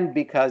 And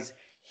because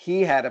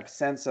he had a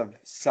sense of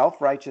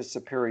self-righteous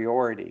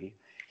superiority,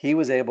 he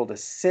was able to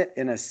sit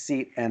in a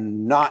seat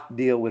and not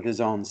deal with his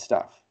own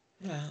stuff.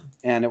 Wow.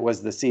 And it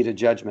was the seat of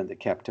judgment that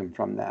kept him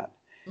from that.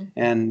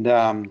 And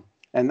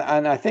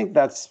I think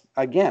that's,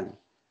 again,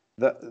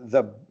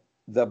 the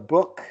the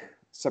book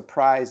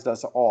surprised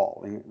us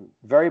all, and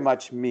very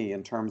much me,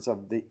 in terms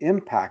of the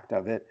impact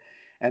of it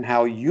and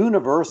how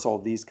universal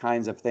these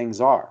kinds of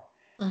things are.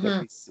 That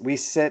Hmm. we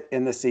sit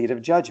in the seat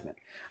of judgment.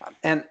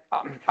 And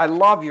I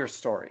love your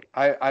story.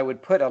 I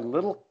would put a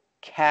little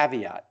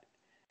caveat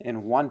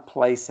in one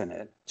place in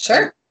it,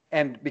 Sure.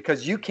 and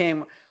because you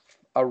came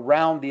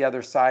around the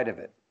other side of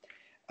it.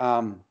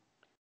 Um,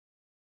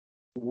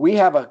 we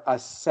have a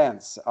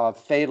sense of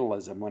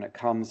fatalism when it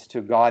comes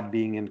to God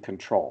being in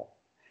control.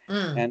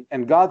 Mm.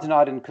 And God's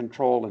not in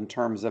control in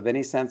terms of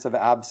any sense of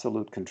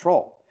absolute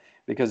control.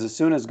 Because as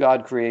soon as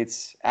God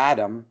creates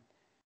Adam,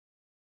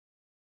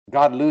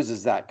 God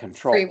loses that Free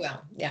control.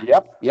 will. Yeah.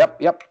 Yep,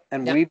 yep, yep.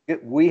 And Yeah.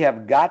 we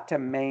have got to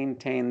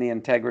maintain the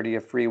integrity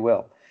of free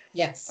will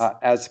Yes.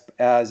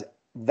 as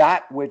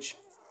that which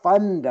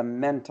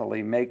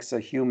fundamentally makes a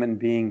human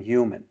being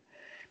human.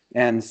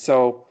 And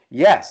so,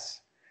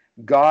 yes,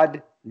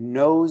 God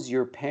knows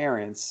your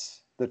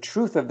parents, the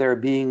truth of their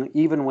being,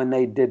 even when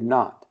they did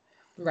not.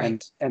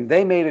 Right. And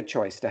they made a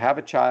choice to have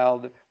a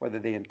child, whether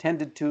they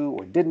intended to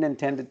or didn't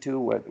intend to,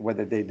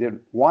 whether they did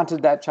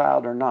wanted that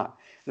child or not.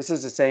 This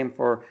is the same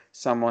for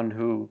someone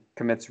who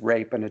commits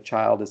rape and a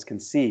child is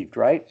conceived,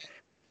 right?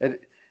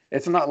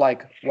 It's not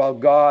like, well,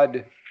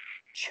 God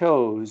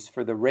chose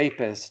for the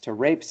rapist to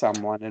rape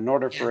someone in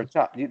order Yeah. for a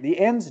child. The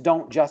ends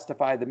don't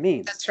justify the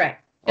means. That's right.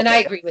 And I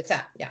Okay. agree with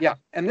that. Yeah. Yeah,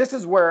 and this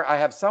is where I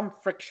have some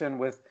friction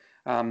with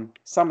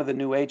some of the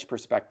New Age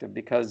perspective,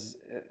 because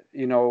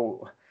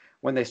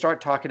when they start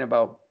talking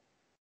about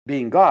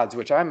being gods,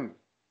 which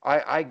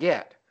I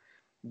get,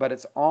 but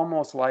it's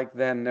almost like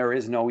then there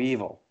is no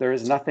evil, there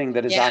is nothing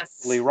that is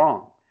actually Yes.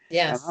 wrong,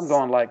 and I'm Yes.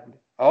 going like,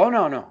 oh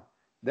no, no,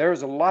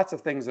 there's lots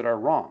of things that are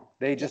wrong.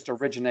 They Yeah. just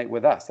originate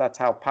with us. That's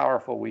how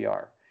powerful we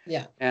are,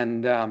 Yeah.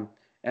 and um,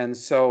 and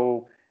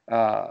so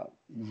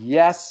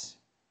yes,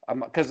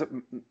 because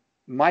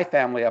my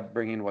family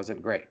upbringing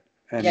wasn't great,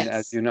 and as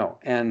Yes. you know,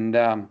 and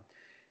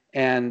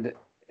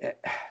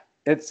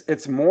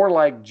it's more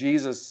like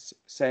Jesus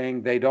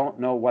saying they don't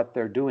know what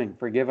they're doing.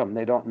 Forgive them;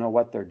 they don't know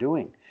what they're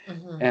doing,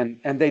 Hmm.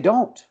 and they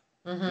don't.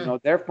 Hmm.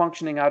 They're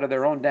functioning out of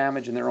their own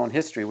damage and their own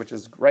history, which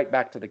is right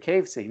back to the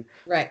cave scene.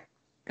 Right.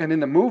 And in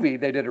the movie,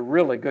 they did a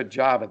really good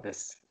job of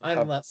this. I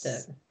loved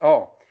it.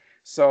 Oh,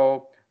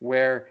 so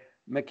where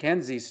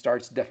Mackenzie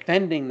starts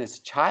defending this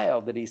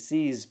child that he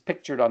sees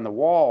pictured on the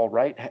wall,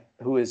 right?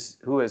 Who is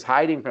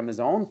hiding from his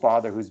own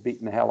father, who's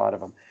beating the hell out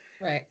of him,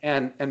 Right.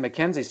 and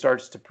Mackenzie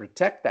starts to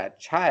protect that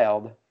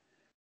child,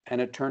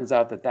 and it turns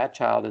out that that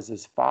child is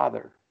his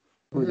father,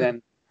 who Hmm.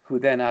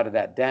 then out of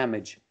that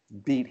damage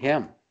beat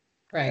him.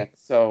 And Right.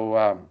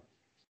 so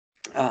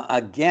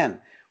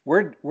again,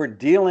 we're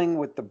dealing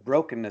with the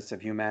brokenness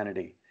of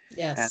humanity, and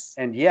Yes.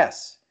 and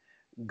yes,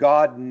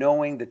 God,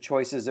 knowing the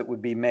choices that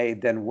would be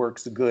made, then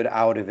works good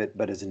out of it,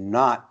 but is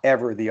not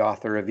ever the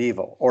author of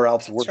evil. Or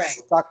else That's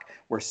right.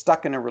 we're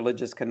stuck in a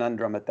religious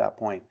conundrum at that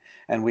point,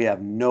 and we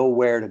have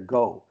nowhere to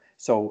go.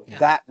 So Yeah.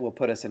 that will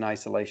put us in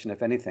isolation,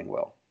 if anything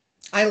will.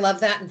 I love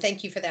that. And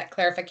thank you for that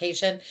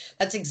clarification.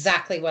 That's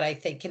exactly what I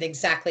think and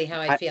exactly how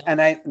I feel.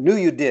 I knew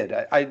you did.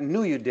 I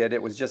knew you did.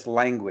 It was just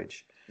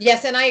language.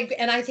 Yes, and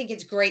I think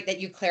it's great that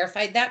you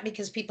clarified that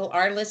because people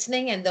are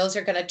listening and those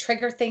are going to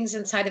trigger things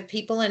inside of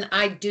people, and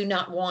I do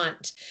not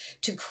want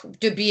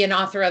to be an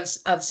author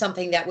of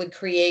something that would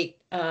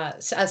create a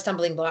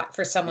stumbling block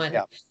for someone.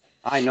 Yeah,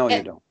 I know you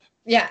And don't.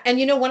 yeah, and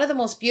one of the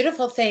most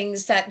beautiful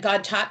things that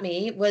God taught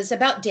me was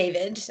about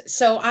David.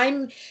 So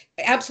I'm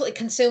absolutely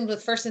consumed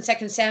with First and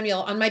Second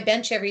Samuel on my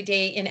bench every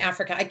day in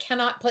Africa. I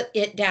cannot put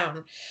it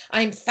down.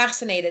 I'm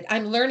fascinated.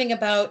 I'm learning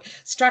about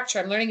structure.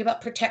 I'm learning about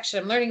protection.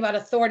 I'm learning about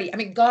authority. I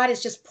mean, God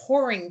is just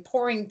pouring,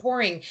 pouring,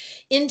 pouring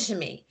into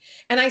me.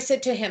 And I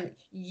said to him,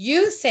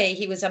 "You say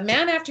he was a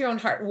man after your own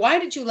heart. Why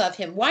did you love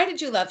him? Why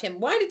did you love him?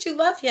 Why did you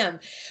love him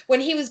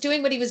when he was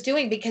doing what he was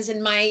doing?" Because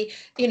in my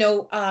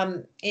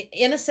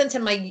innocence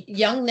and my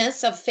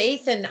youngness of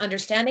faith and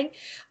understanding,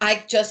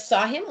 I just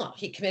saw him. Well,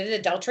 he committed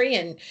adultery,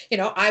 and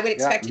I would Yeah,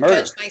 expect to judge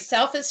murder.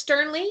 myself as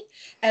sternly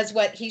as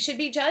what he should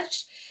be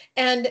judged,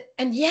 and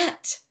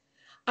yet.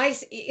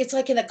 It's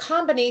like in a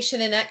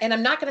combination, and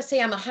I'm not going to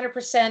say I'm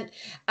 100%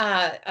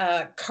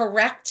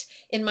 correct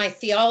in my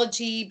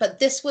theology, but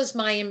this was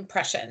my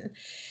impression.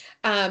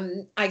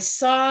 I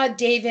saw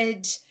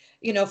David,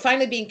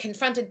 finally being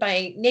confronted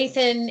by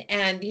Nathan,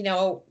 and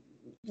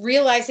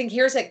realizing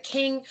here's a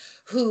king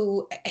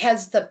who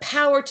has the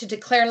power to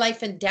declare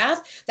life and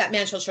death. That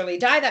man shall surely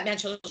die, that man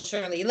shall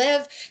surely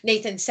live.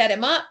 Nathan set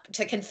him up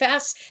to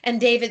confess, and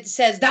David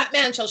says, that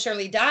man shall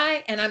surely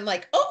die. And I'm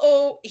like,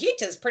 oh, he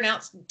just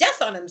pronounced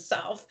death on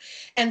himself.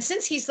 And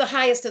since he's the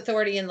highest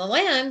authority in the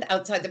land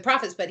outside the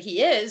prophets, but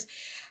he is,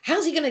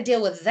 how's he going to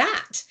deal with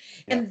that?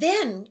 Yeah. And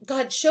then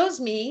God shows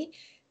me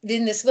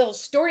in this little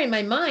story in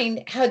my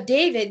mind how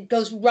David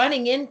goes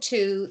running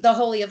into the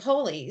Holy of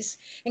Holies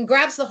and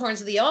grabs the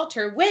horns of the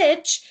altar,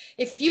 which,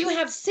 if you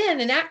have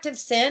sin, an active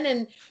sin,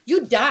 and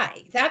you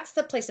die, that's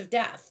the place of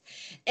death.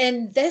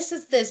 And this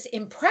is this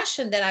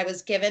impression that I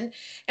was given.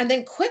 And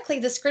then quickly,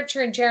 the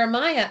scripture in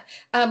Jeremiah,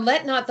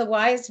 let not the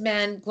wise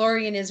man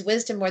glory in his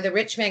wisdom, or the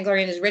rich man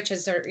glory in his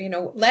riches, or,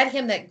 let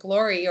him that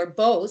glory or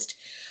boast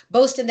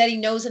in that he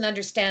knows and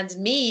understands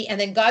me. And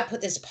then God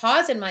put this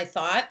pause in my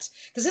thought,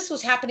 because this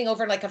was happening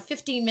over like a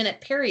 15-minute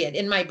period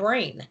in my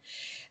brain,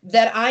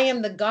 that I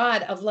am the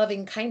God of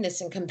loving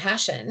kindness and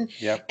compassion.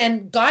 Yep.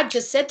 And God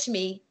just said to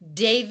me,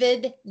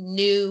 David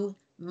knew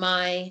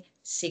my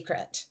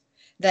secret,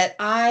 that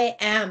I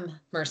am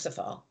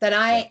merciful, that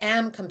I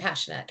am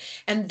compassionate.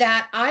 And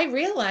that I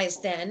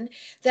realized then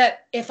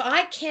that if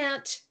I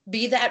can't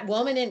be that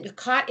woman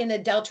caught in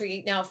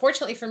adultery, now,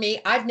 fortunately for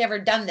me, I've never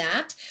done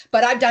that,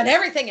 but I've done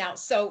everything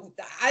else. So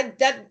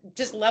that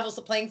just levels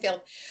the playing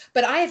field.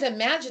 But I have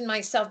imagined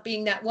myself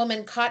being that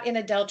woman caught in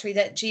adultery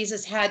that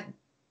Jesus had,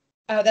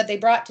 that they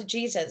brought to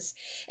Jesus.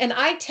 And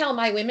I tell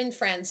my women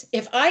friends,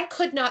 if I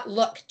could not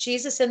look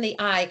Jesus in the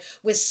eye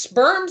with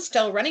sperm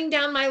still running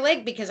down my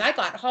leg because I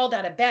got hauled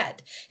out of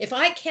bed, if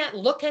I can't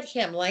look at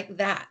him like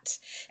that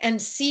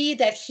and see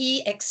that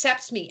he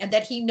accepts me and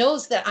that he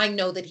knows that I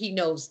know that he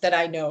knows that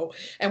I know,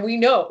 and we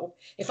know,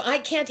 if I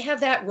can't have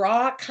that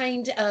raw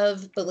kind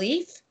of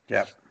belief,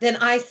 Yep. then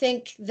I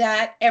think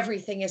that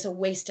everything is a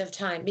waste of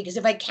time. Because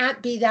if I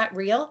can't be that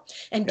real,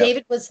 and Yep.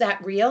 David was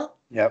that real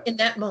Yep. in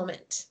that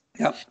moment.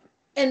 Yep.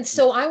 And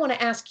so I want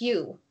to ask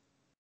you,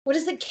 what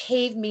does the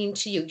cave mean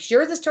to you?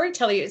 You're the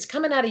storyteller. It's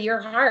coming out of your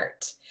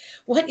heart.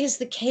 What is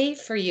the cave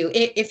for you?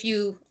 If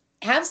you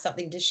have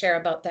something to share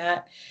about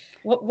that,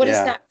 what is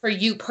Yeah. that for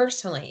you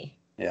personally?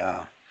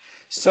 Yeah.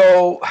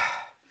 So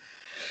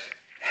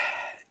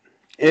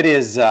it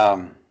is,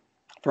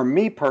 for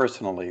me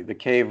personally, the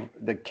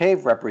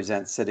cave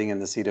represents sitting in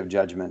the seat of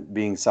judgment,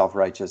 being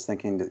self-righteous,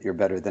 thinking that you're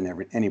better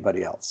than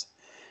anybody else.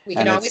 We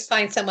can And always it's,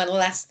 find someone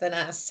less than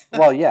us.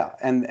 well, yeah,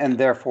 and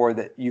therefore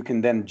that you can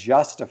then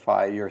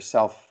justify your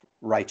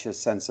self-righteous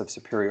sense of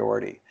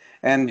superiority.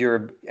 And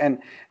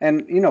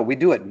we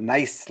do it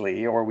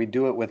nicely, or we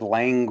do it with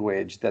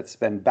language that's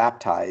been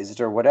baptized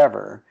or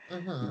whatever,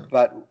 Mm-hmm.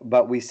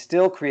 but we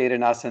still create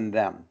an us and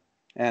them,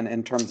 and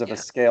in terms of a Yeah.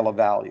 scale of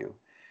value.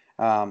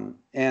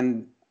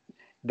 And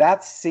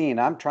that scene,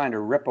 I'm trying to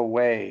rip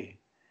away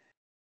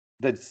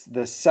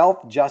the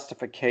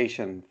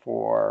self-justification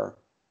for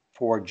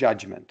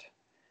judgment,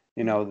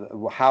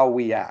 how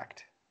we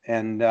act,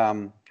 and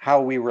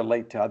how we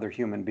relate to other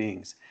human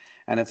beings,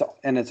 and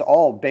it's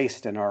all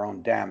based in our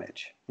own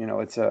damage.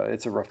 It's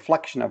a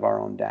reflection of our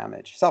own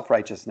damage.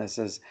 Self-righteousness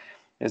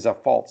is a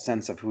false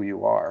sense of who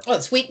you are, Well,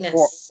 it's or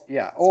weakness.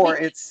 yeah, It's or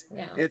weakness.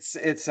 Yeah.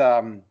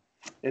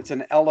 it's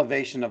an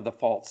elevation of the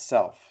false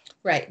self.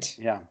 Right.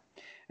 Yeah.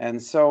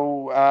 And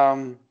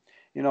so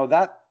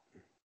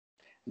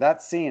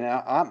that scene,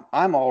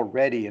 I'm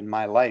already in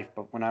my life,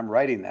 but when I'm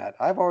writing that,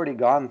 I've already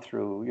gone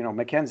through,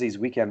 Mackenzie's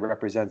weekend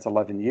represents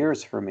 11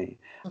 years for me.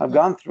 I've Mm-hmm.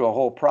 gone through a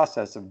whole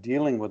process of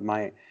dealing with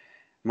my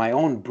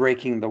own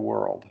breaking the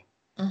world,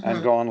 and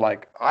Mm-hmm. going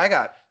like, I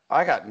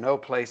got no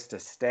place to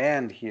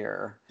stand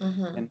here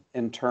Mm-hmm.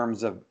 in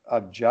terms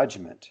of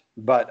judgment,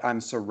 but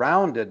I'm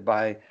surrounded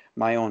by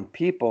my own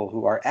people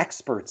who are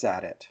experts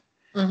at it,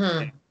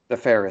 Mm-hmm. the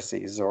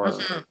Pharisees, or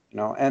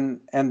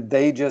Mm-hmm. and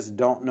they just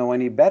don't know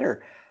any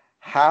better.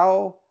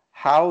 How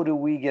do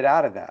we get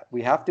out of that?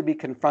 We have to be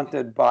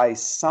confronted by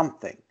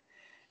something.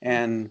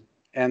 And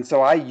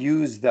so I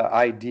use the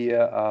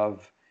idea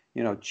of,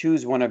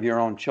 choose one of your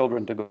own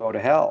children to go to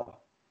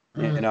hell,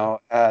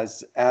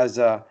 as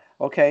a,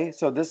 okay,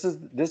 so this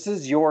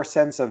is your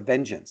sense of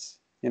vengeance.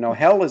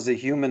 Hell is a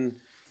human,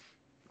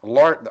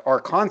 our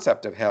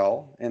concept of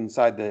hell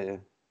inside the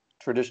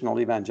traditional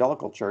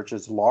evangelical church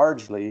is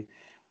largely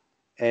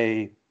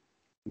a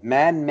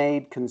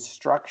man-made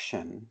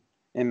construction,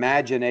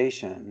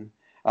 imagination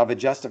of a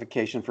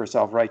justification for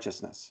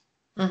self-righteousness.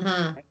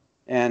 Mm-hmm.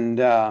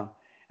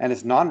 And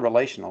it's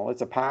non-relational.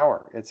 It's a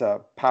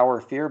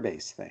power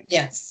fear-based thing.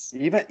 Yes.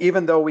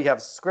 Even though we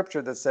have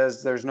scripture that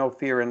says there's no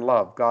fear in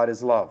love, God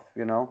is love,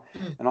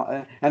 Mm-hmm.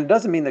 and it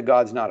doesn't mean that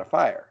God's not a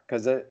fire,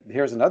 because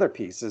here's another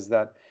piece, is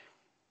that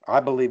I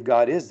believe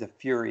God is the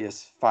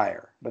furious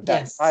fire, but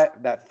Yes.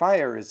 that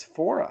fire is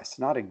for us,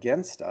 not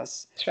against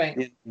us. That's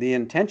right. The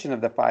intention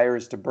of the fire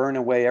is to burn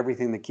away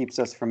everything that keeps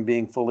us from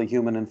being fully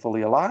human and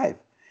fully alive.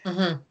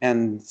 Mm-hmm.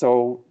 And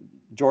so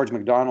George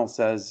MacDonald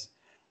says,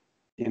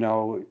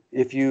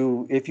 if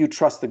you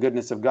trust the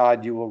goodness of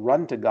God, you will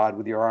run to God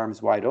with your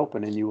arms wide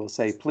open, and you will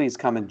say, please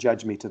come and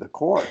judge me to the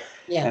core, and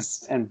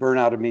Yes. burn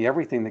out of me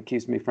everything that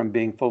keeps me from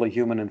being fully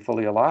human and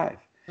fully alive.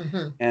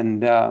 Mm-hmm.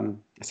 And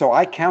so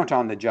I count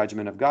on the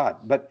judgment of God.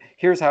 But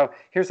here's how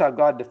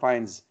God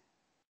defines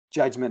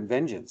judgment,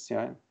 vengeance.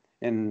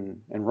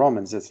 In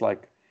Romans, it's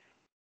like,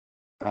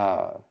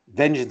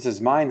 vengeance is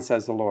mine,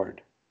 says the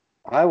Lord.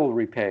 I will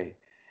repay.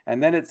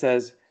 And then it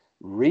says,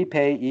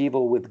 repay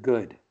evil with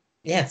good.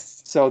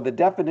 Yes. So the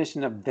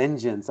definition of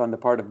vengeance on the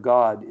part of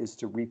God is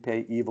to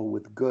repay evil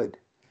with good.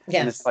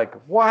 And it's Yes. like,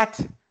 what?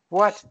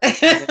 What?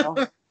 You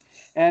know?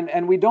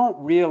 And we don't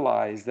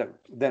realize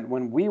that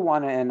when we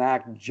want to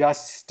enact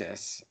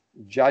justice,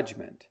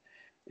 judgment,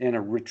 in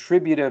a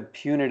retributive,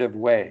 punitive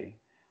way,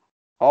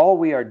 all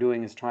we are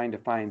doing is trying to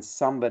find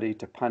somebody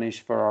to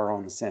punish for our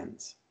own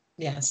sins.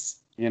 Yes.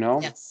 You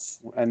know, Yes.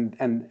 and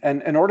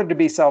in order to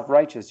be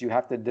self-righteous, you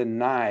have to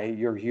deny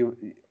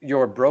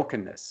your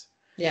brokenness.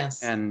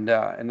 Yes. And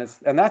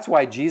that's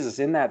why Jesus,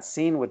 in that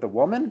scene with the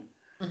woman,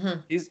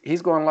 Hmm.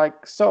 he's going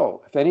like,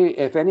 so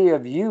if any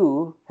of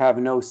you have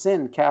no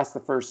sin, cast the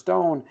first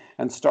stone,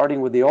 and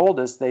starting with the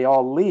oldest, they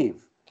all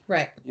leave.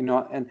 Right. You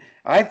know, and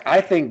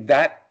I think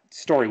that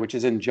story, which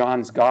is in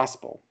John's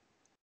gospel,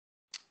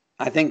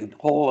 I think the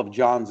whole of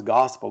John's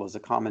gospel is a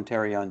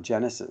commentary on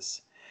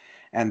Genesis.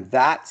 And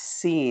that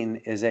scene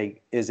is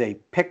a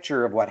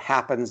picture of what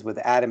happens with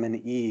Adam and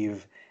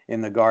Eve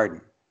in the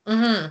garden,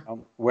 Hmm.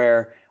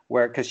 where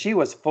because she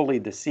was fully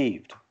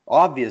deceived.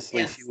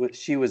 Obviously, Yes.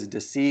 she was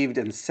deceived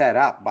and set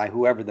up by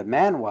whoever the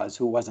man was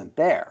who wasn't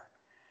there,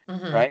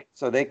 Hmm. right?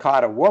 So they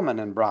caught a woman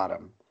and brought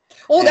him,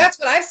 Oh, and that's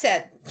what I've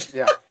said.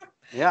 yeah,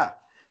 yeah.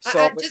 I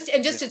So, but just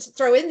and just yeah, to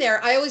throw in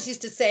there, I always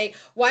used to say,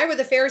 why were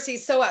the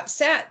Pharisees so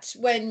upset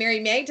when Mary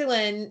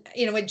Magdalene,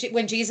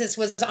 when Jesus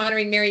was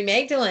honoring Mary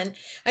Magdalene?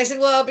 I said,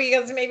 well,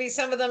 because maybe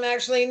some of them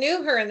actually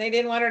knew her and they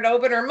didn't want her to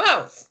open her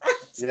mouth.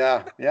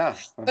 yeah, yeah,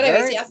 But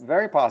anyways, very, yes,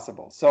 very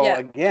possible. So yeah,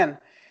 again,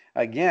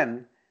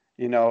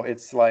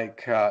 it's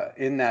like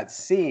in that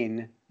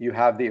scene, you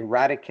have the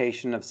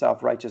eradication of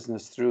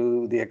self-righteousness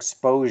through the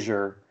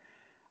exposure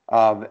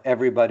of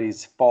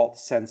everybody's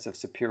false sense of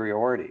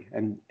superiority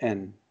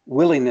and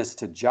willingness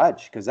to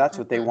judge, because that's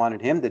what they hmm, wanted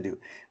him to do.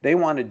 They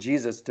wanted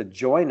Jesus to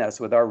join us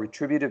with our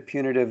retributive,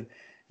 punitive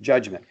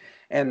judgment.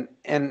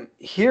 And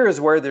here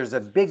is where there's a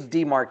big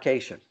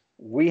demarcation.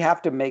 We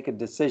have to make a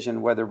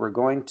decision whether we're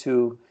going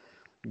to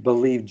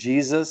believe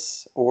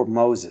Jesus or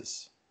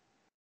Moses,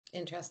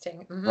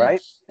 interesting. Hmm.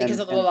 right? Because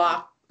of the And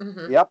law.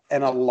 Hmm. yep,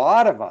 and a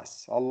lot of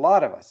us,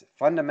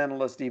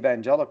 fundamentalist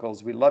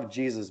evangelicals, we love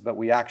Jesus, but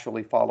we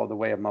actually follow the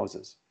way of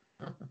Moses,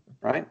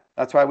 right?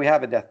 That's why we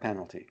have a death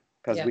penalty,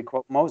 because Yeah. we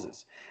quote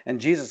Moses.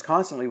 And Jesus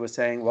constantly was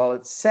saying, well,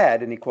 it's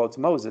said, and he quotes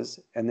Moses,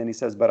 and then he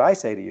says, but I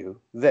say to you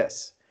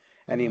this.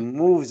 And he Hmm.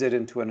 moves it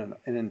into an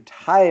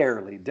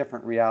entirely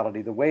different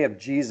reality. The way of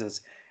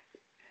Jesus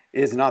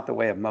is not the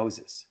way of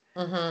Moses.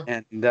 Hmm.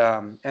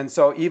 And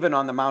so even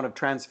on the Mount of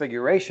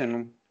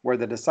Transfiguration, where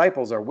the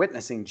disciples are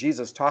witnessing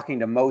Jesus talking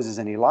to Moses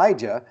and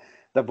Elijah,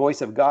 the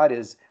voice of God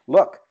is,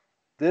 look,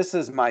 this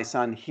is my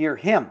son, hear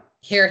him,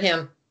 Hear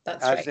him.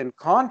 That's as right. in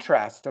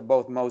contrast to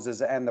both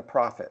Moses and the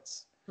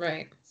prophets.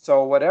 Right.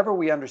 So whatever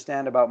we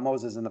understand about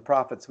Moses and the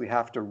prophets, we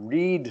have to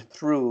read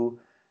through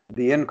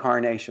the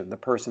incarnation, the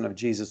person of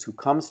Jesus, who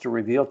comes to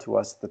reveal to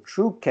us the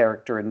true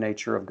character and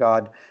nature of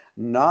God,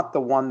 not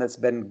the one that's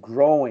been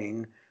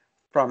growing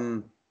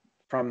from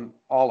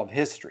all of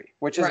history,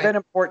 which has Right. been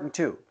important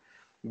too.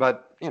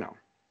 But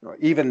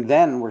even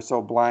then, we're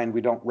so blind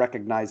we don't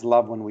recognize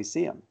love when we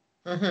see him.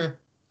 Hmm.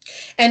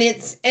 And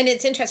it's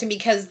interesting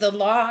because the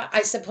law,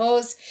 I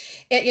suppose,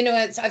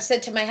 I've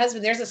said to my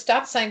husband, there's a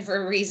stop sign for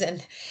a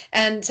reason,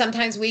 and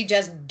sometimes we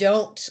just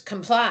don't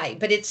comply,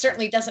 but it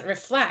certainly doesn't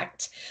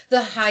reflect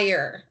the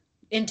higher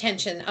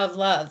intention of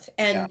love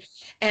Yeah,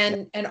 and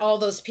yeah, and all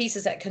those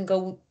pieces that can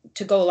go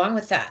along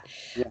with that.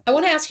 yeah. I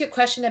want to ask you a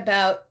question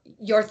about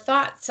your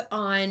thoughts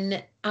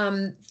on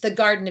the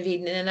Garden of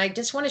Eden, and I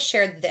just want to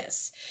share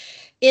this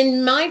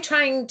in my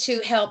trying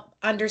to help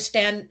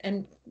understand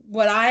and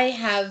what I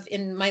have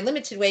in my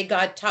limited way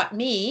God taught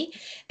me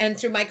and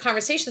through my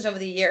conversations over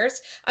the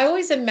years, I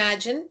always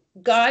imagine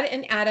God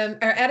and Adam,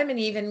 or Adam and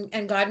Eve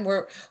and God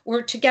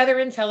were together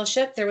in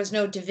fellowship. There was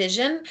no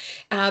division.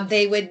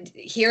 They would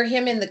hear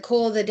him in the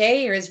cool of the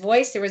day or his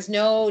voice. There was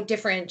no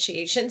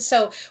differentiation.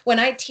 So when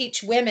I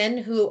teach women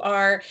who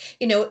are,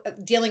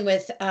 dealing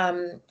with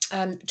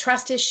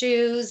trust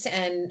issues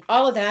and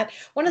all of that,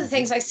 one of the Hmm.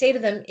 things I say to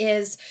them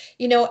is,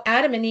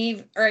 Adam and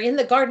Eve are in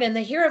the garden and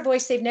they hear a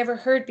voice they've never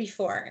heard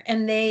before,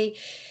 and they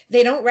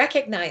don't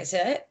recognize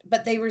it,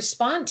 but they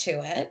respond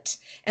to it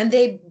and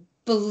they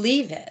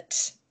believe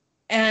it.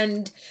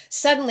 And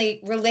suddenly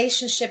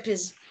relationship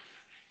is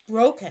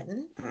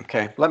broken.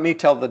 Okay, let me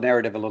tell the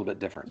narrative a little bit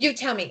different. You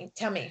tell me,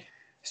 tell me.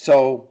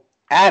 So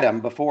Adam,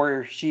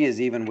 before she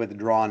is even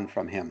withdrawn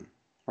from him,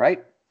 right?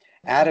 Mhm.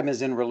 Adam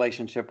is in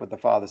relationship with the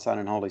Father, Son,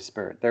 and Holy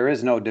Spirit. There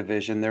is no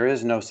division. There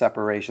is no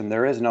separation.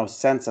 There is no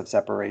sense of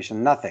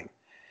separation. Nothing.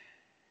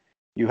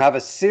 You have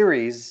a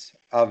series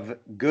of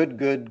good,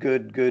 good,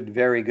 good, good,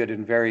 very good,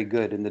 and very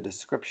good in the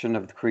description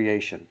of the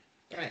creation.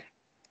 Right.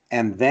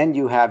 And then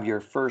you have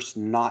your first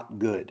not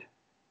good.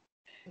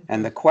 And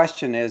Hmm. the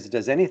question is,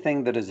 does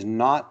anything that is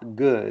not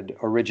good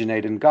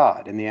originate in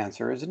God? And the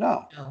answer is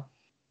no. No.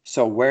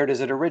 So where does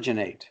it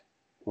originate?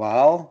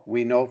 Well,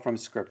 we know from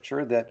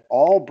Scripture that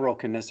all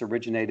brokenness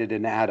originated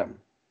in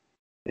Adam.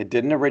 It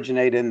didn't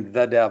originate in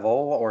the devil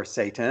or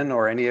Satan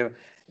or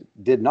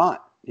did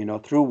not.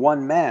 Through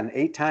one man,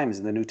 8 times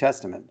in the New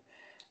Testament,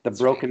 The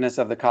That's right. brokenness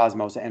of the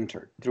cosmos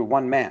entered through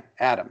one man,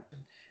 Adam.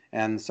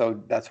 And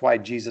so that's why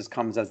Jesus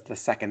comes as the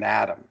second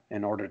Adam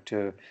in order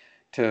to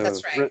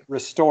That's right.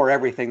 restore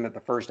everything that the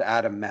first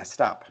Adam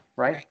messed up,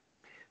 right? Right.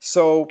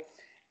 So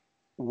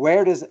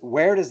where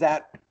does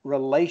that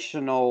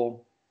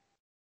relational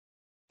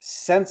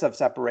sense of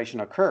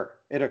separation occur?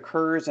 It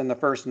occurs in the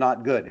first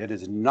not good. It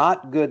is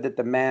not good that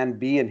the man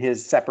be in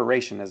his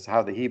separation, is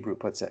how the Hebrew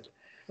puts it.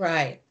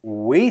 Right.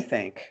 We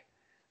think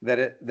that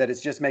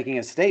it's just making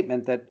a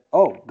statement that,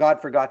 oh,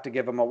 God forgot to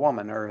give him a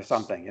woman or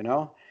something,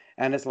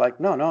 and it's like,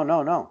 no, no,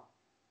 no, no.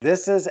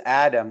 This is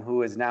Adam,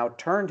 who has now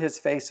turned his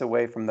face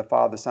away from the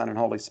Father, Son, and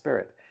Holy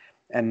Spirit,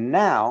 and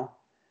now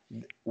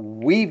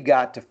we've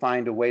got to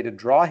find a way to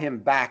draw him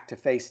back to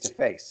face,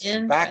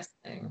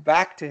 Interesting.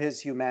 back to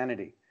his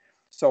humanity.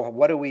 So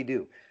what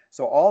do?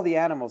 So all the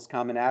animals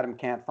come and Adam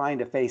can't find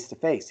a face to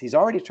face. He's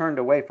already turned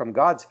away from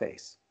God's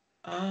face,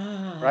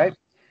 Ah. right?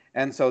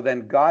 And so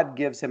then God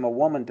gives him a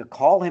woman to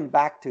call him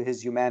back to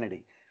his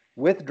humanity,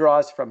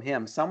 withdraws from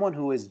him someone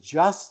who is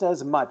just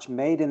as much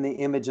made in the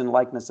image and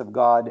likeness of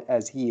God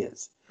as he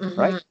is,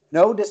 right?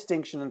 No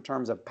distinction in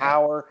terms of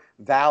power,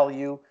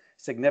 value,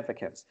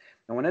 significance.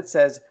 And when it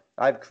says,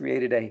 I've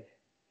created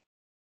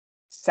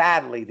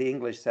sadly, the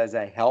English says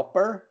a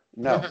helper.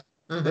 No,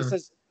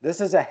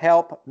 this is a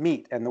help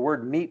meet. And the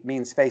word meet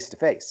means face to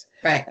face.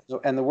 Right.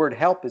 And the word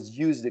help is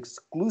used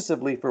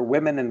exclusively for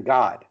women and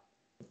God,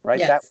 right?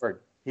 That Yes.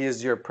 word. He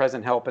is your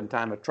present help in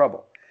time of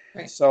trouble.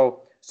 Right.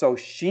 So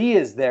she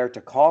is there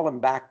to call him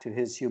back to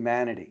his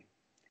humanity.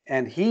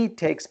 And he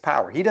takes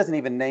power. He doesn't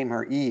even name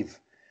her Eve,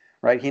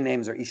 right? He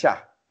names her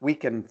Isha,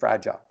 weak and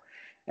fragile.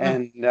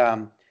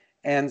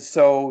 And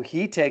so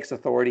he takes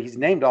authority. He's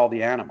named all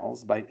the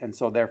animals, and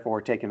so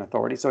therefore taking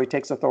authority. So he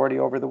takes authority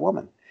over the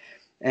woman.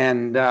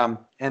 And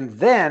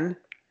then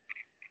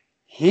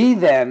he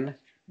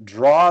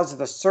draws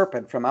the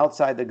serpent from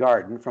outside the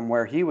garden, from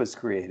where he was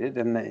created.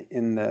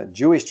 In the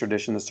Jewish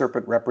tradition, the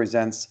serpent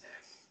represents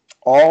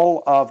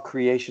all of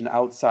creation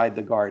outside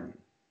the garden,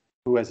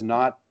 who has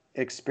not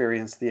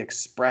experienced the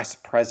express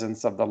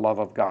presence of the love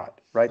of God,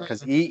 right?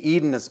 Because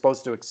Eden is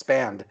supposed to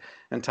expand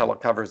until it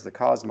covers the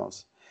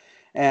cosmos.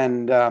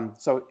 And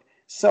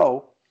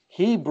so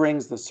he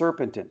brings the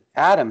serpent in.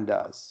 Adam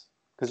does.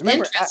 Because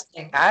remember,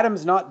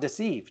 Adam's not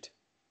deceived.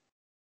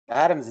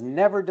 Adam's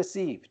never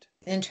deceived.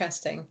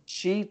 Interesting.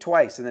 She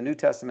twice in the New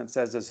Testament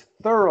says is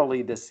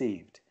thoroughly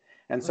deceived.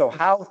 And so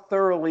how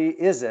thoroughly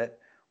is it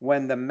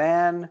when the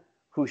man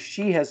who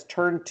she has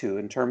turned to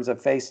in terms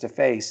of face to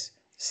face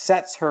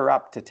sets her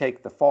up to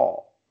take the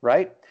fall,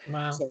 right?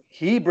 Wow. So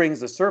he brings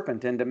the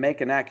serpent in to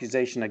make an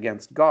accusation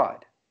against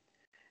God.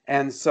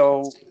 And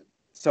so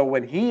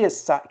when he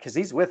is, because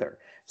he's with her,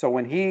 so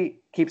when he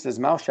keeps his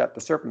mouth shut,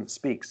 the serpent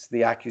speaks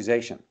the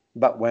accusation.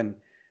 But when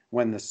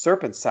the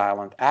serpent's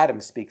silent,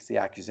 Adam speaks the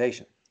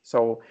accusation.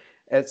 So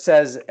it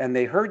says, and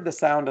they heard the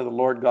sound of the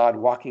Lord God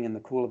walking in the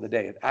cool of the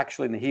day.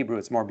 Actually, in the Hebrew,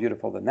 it's more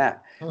beautiful than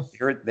that.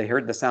 They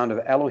heard the sound of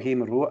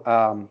Elohim,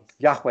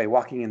 Yahweh,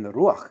 walking in the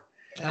Ruach,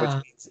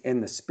 which means in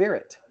the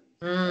Spirit.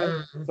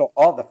 Right? So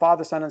all the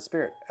Father, Son, and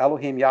Spirit,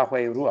 Elohim,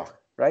 Yahweh, Ruach,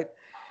 right?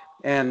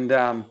 And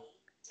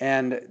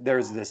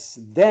there's this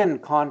then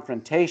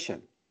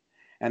confrontation.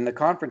 And the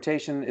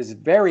confrontation is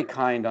very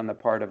kind on the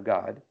part of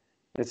God.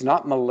 It's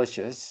not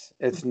malicious.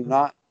 It's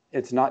not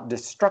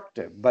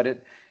destructive, but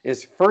it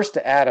is first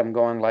to Adam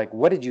going like,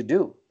 what did you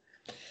do?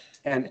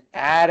 And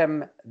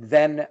Adam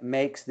then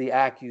makes the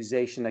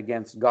accusation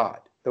against God.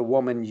 The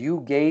woman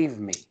you gave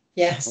me.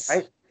 Yes.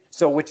 Right?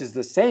 So which is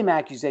the same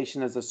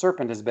accusation as the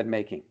serpent has been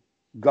making.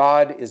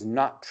 God is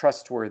not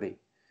trustworthy.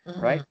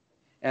 Right?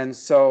 And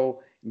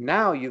so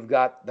now you've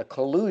got the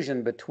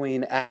collusion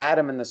between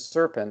Adam and the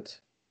serpent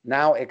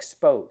now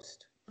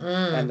exposed.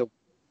 And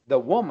the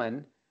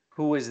woman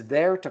who is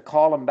there to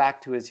call him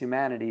back to his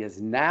humanity is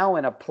now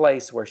in a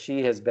place where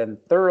she has been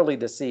thoroughly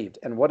deceived.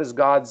 And what is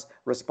God's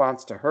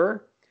response to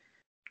her?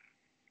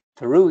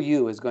 Through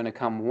you is going to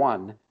come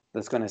one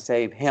that's going to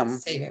save him,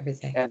 save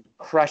everything, and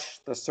crush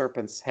the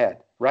serpent's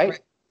head,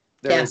 right?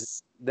 There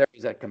is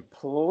a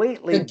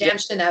completely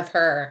redemption of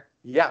her.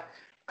 Yeah,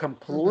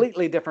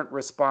 completely different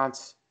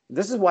response.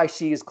 This is why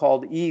she is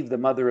called Eve, the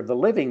mother of the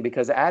living,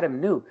 because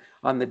Adam knew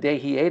on the day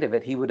he ate of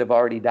it, he would have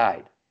already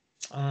died.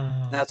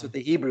 That's what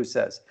the Hebrew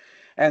says.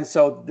 And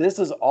so this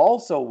is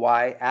also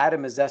why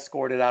Adam is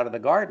escorted out of the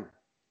garden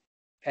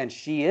and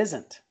she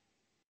isn't.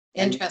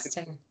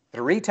 Interesting.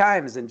 3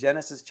 times in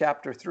Genesis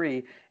chapter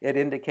 3, it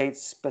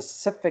indicates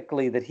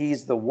specifically that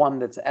he's the one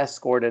that's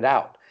escorted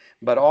out.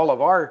 But all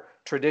of our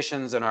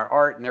traditions and our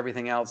art and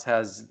everything else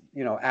has,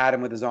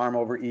 Adam with his arm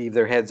over Eve,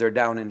 their heads are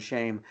down in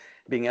shame,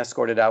 being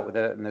escorted out with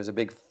it, and there's a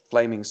big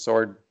flaming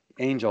sword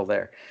angel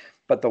there.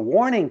 But the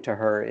warning to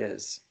her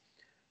is,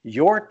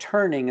 your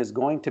turning is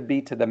going to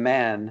be to the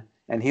man,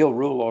 and he'll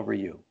rule over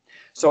you.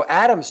 So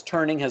Adam's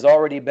turning has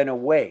already been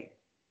away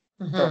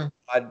from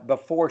God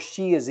before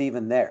she is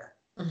even there,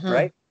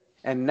 right?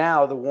 And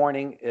now the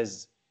warning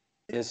is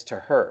to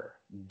her.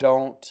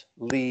 Don't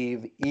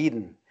leave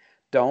Eden.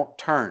 Don't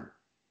turn,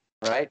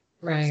 right?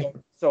 Right.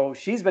 So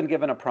she's been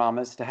given a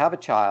promise to have a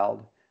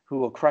child who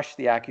will crush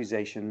the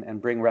accusation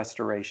and bring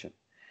restoration.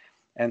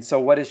 And so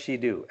what does she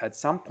do? At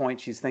some point,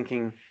 she's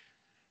thinking,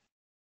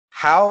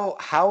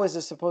 how is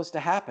this supposed to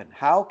happen?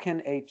 How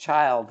can a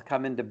child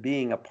come into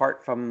being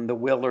apart from the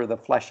will or the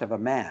flesh of a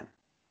man?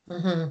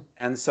 Mm-hmm.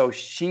 And so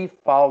she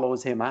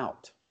follows him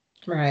out.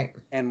 Right.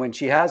 And when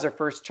she has her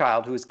first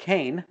child, who is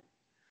Cain,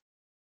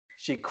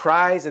 she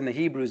cries, and the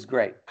Hebrew is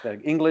great. The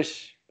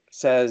English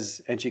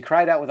says, and she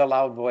cried out with a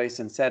loud voice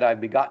and said,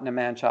 I've begotten a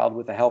man child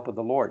with the help of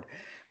the Lord.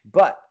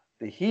 But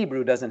the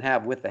Hebrew doesn't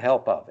have with the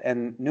help of.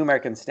 And New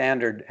American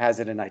Standard has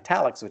it in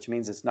italics, which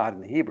means it's not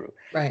in the Hebrew.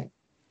 Right.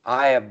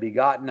 I have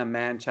begotten a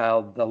man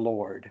child, the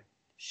Lord.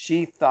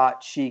 She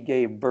thought she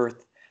gave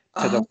birth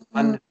to the Oh,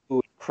 one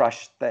who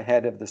crushed the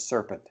head of the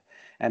serpent,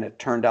 and it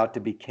turned out to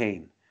be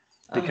Cain,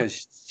 oh,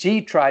 because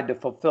she tried to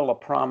fulfill a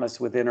promise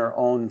within her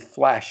own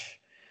flesh,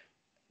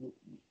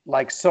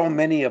 like so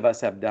many of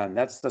us have done.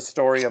 That's the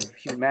story of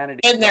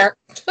humanity. in there.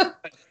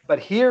 But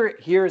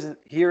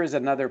here's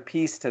another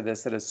piece to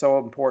this that is so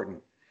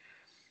important.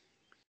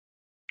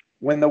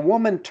 When the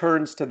woman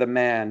turns to the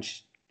man,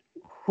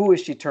 who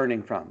is she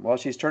turning from? Well,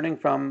 she's turning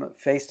from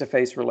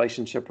face-to-face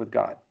relationship with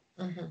God.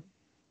 Mm-hmm.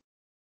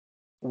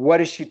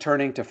 What is she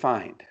turning to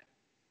find?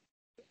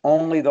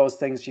 Only those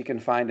things she can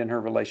find in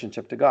her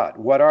relationship to God.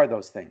 What are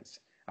those things?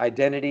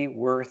 Identity,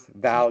 worth,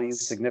 value,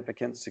 Yes.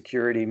 significance,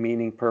 security,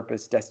 meaning,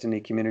 purpose, destiny,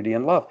 community,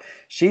 and love.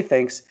 She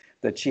thinks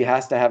that she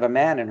has to have a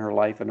man in her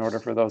life in order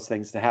for those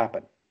things to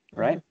happen, Mm-hmm.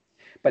 right?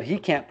 But he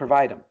can't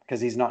provide them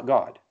because he's not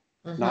God.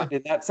 Mm-hmm. Not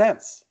in that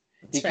sense.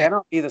 He That's right.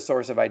 cannot be the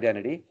source of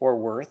identity or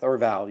worth or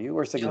value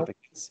or Nope.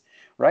 significance,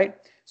 right?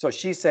 So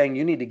she's saying,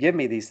 you need to give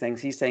me these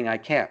things. He's saying, I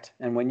can't.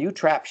 And when you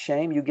trap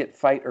shame, you get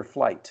fight or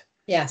flight.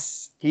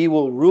 Yes. He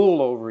will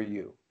rule over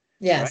you, right?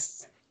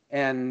 Yes.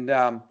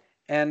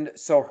 And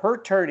so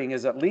her turning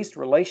is at least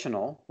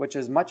relational, which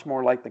is much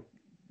more like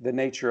the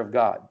nature of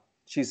God.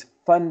 She's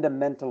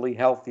fundamentally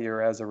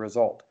healthier as a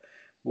result.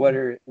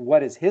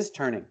 What is his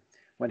turning?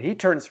 When he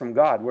turns from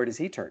God, where does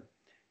he turn?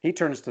 He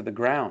turns to the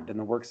ground and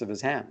the works of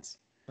his hands.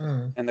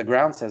 Mm. And the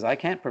ground says, I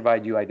can't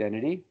provide you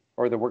identity,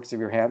 or the works of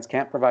your hands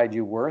can't provide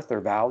you worth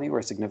or value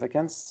or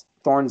significance,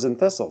 thorns and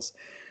thistles.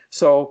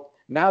 So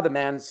now the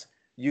man's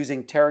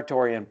using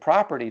territory and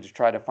property to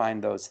try to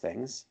find those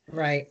things.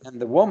 Right. And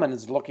the woman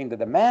is looking to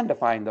the man to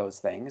find those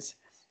things.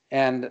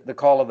 And the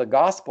call of the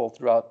gospel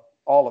throughout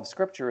all of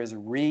Scripture is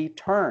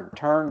return,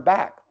 turn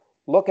back,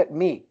 look at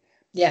me.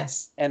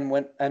 Yes. And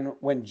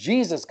when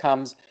Jesus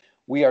comes,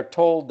 we are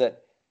told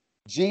that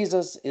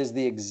Jesus is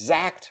the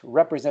exact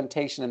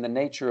representation in the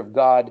nature of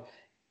God.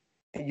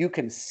 You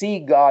can see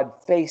God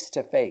face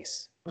to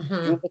face. You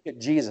Mm-hmm. look at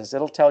Jesus,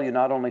 it'll tell you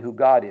not only who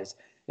God is,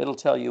 it'll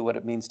tell you what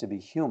it means to be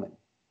human.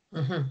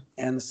 Mm-hmm.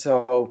 And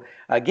so,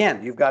 again,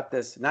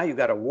 now you've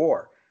got a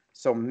war.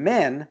 So,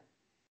 men,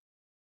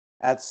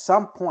 at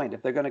some point,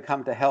 if they're going to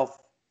come to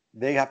health,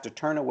 they have to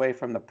turn away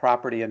from the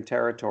property and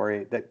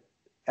territory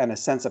and a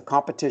sense of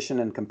competition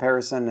and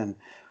comparison. And,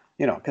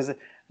 because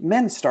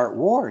men start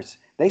wars.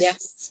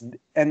 Yes.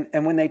 And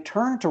when they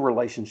turn to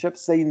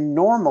relationships, they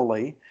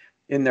normally,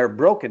 in their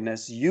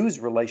brokenness, use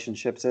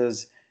relationships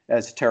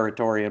as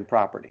territory and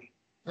property,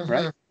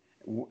 right?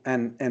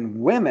 Mm-hmm. And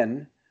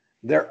women,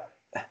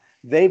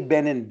 they've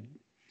been in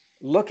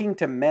looking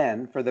to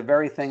men for the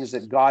very things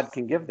that God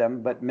can give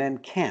them, but men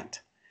can't.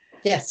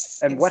 Yes.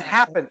 And what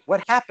Exactly. happen?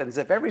 What happens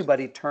if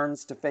everybody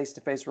turns to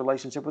face-to-face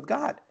relationship with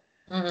God?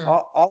 Mm-hmm.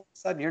 All of a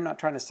sudden, you're not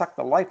trying to suck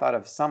the life out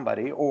of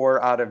somebody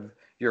or out of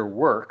your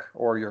work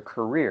or your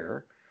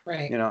career,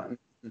 Right. you know.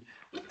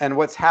 And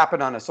what's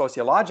happened on a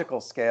sociological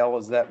scale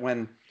is that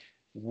when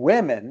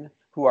women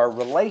who are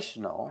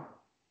relational,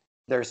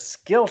 their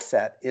skill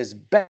set is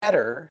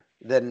better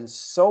than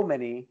so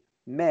many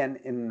men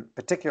in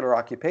particular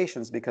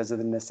occupations because of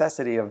the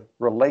necessity of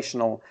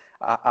relational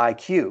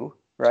IQ,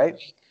 right?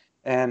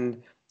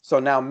 And so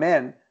now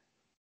men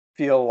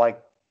feel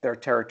like their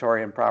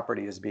territory and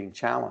property is being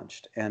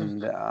challenged,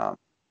 Mm-hmm.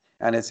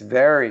 and it's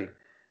very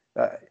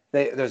uh,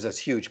 there's this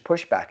huge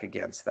pushback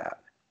against that.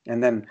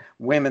 And then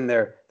women,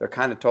 they're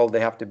kind of told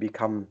they have to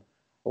become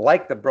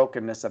like the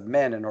brokenness of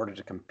men in order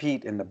to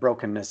compete in the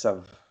brokenness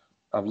of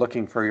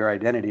looking for your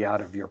identity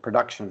out of your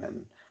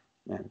production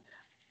and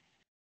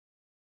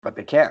but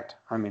they can't.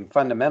 I mean,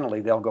 fundamentally,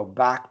 they'll go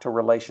back to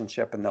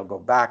relationship and they'll go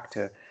back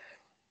to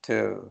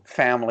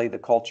family, the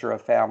culture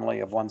of family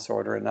of one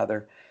sort or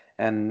another.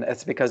 And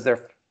it's because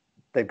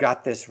they've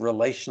got this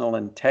relational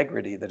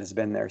integrity that has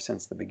been there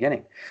since the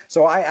beginning.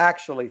 So I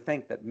actually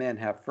think that men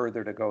have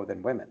further to go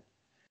than women.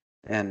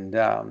 And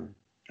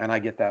I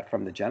get that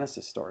from the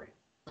Genesis story.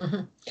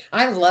 Mm-hmm.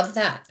 I love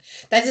that.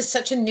 That is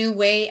such a new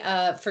way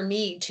for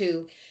me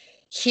to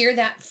hear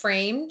that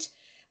framed,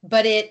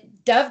 but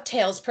it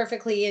dovetails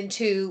perfectly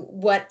into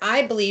what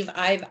I believe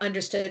I've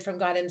understood from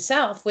God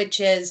Himself, which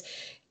is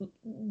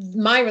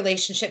my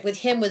relationship with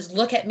Him was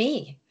look at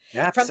me.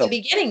 Yeah, From the so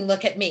beginning,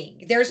 look at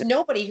me. There's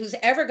nobody who's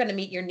ever going to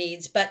meet your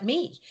needs but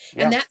me.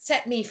 And yeah, that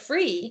set me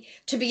free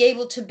to be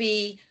able to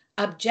be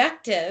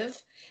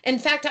objective In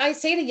fact, I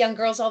say to young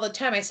girls all the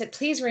time, I said,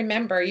 please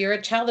remember, you're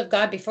a child of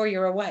God before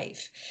you're a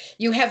wife.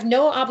 You have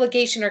no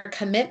obligation or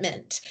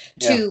commitment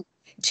Yeah.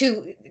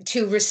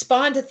 to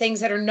respond to things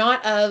that are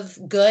not of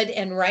good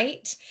and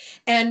right.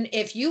 And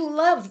if you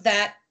love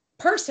that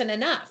person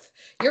enough,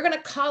 you're going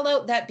to call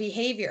out that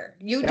behavior.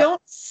 You Yeah.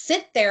 don't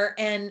sit there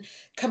and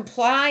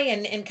comply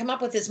and come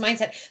up with this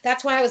mindset.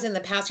 That's why I was in the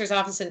pastor's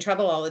office in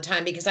trouble all the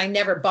time, because I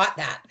never bought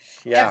that.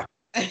 Ever.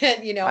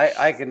 Yeah. you know,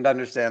 I can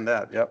understand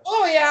that. Yep.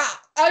 Oh, yeah.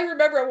 I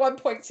remember at one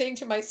point saying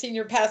to my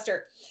senior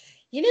pastor,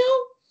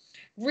 you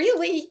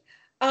really,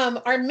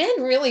 are men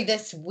really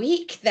this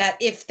weak that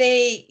if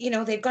they,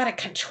 they've got to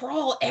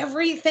control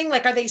everything?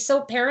 Like, are they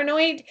so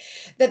paranoid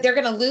that they're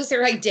going to lose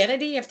their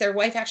identity if their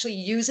wife actually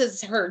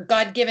uses her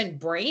God-given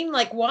brain?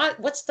 Like,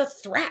 what's the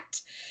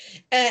threat?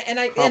 And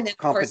then, of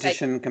course,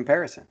 Competition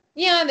comparison.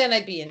 yeah, then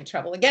I'd be in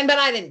trouble again, but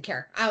I didn't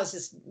care. I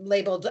was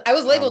labeled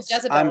Jezebel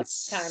at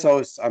the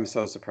time. I'm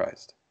so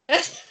surprised.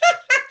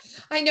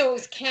 I know it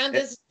was It,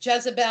 Candace,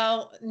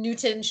 Jezebel,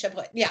 Newton,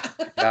 Shiplet. Yeah.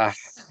 yeah. but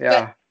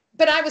Yeah.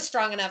 but I was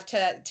strong enough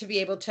to be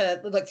able to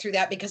look through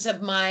that because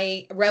of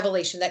my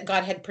revelation that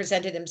God had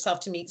presented himself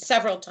to me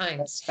several That's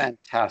times.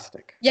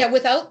 fantastic. Yeah,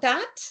 without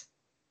that,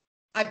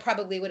 I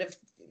probably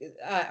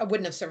I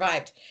wouldn't have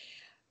survived.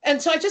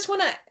 And so I just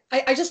want to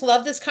I just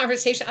love this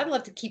conversation. I'd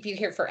love to keep you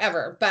here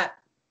forever, but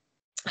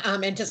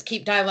and just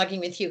keep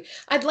dialoguing with you.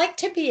 I'd like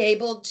to be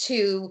able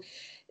to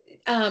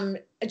um,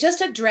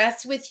 just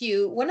address with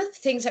you one of the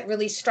things that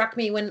really struck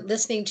me when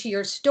listening to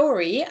your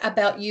story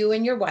about you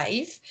and your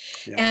wife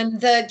Yeah.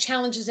 and the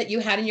challenges that you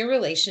had in your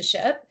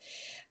relationship.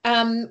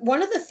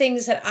 One of the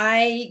things that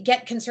I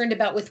get concerned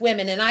about with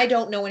women, and I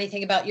don't know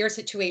anything about your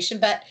situation,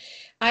 but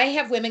I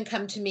have women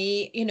come to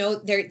me,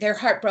 they're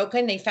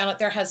heartbroken. They found out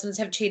their husbands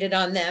have cheated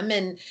on them,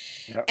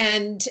 Yeah.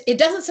 and it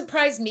doesn't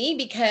surprise me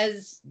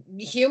because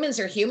humans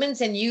are humans,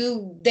 and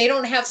they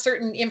don't have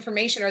certain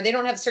information, or they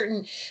don't have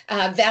certain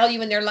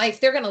value in their life.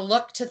 They're going to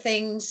look to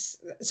things.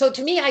 So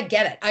to me, I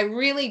get it. I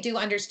really do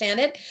understand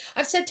it.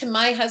 I've said to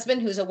my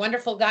husband, who's a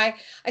wonderful guy,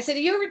 I said,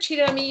 if you ever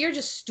cheated on me, you're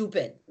just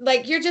stupid.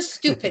 Like, you're just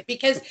stupid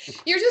because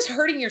you're just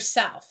hurting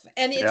yourself.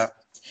 And Yeah.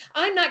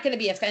 I'm not going to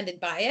be offended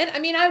by it. I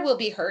mean, I will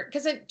be hurt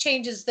because it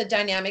changes the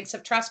dynamics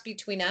of trust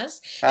between us.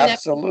 And that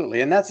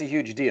Absolutely. And that's a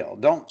huge deal.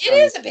 it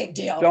is a big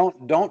deal.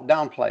 Don't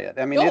downplay it.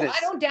 I mean, No, I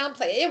don't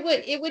downplay it.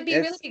 It would be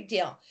a really it's big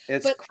deal.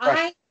 it's But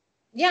crush.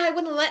 yeah, I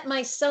wouldn't let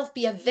myself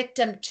be a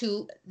victim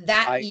to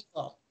that I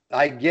evil.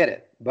 I get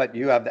it, but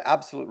you have the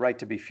absolute right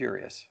to be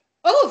furious.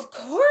 Oh, of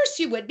course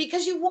you would,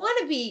 because you want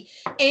to be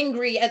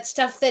angry at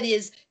stuff that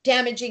is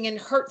damaging and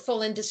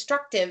hurtful and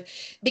destructive,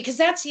 because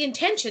that's the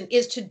intention,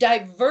 is to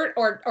divert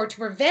or to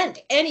prevent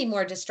any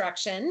more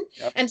destruction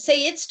Yep. and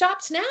say it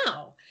stops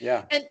now.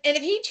 Yeah. And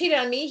if he cheated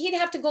on me, he'd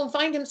have to go and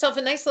find himself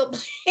a nice little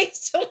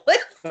place to live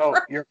So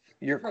for, your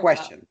for a while.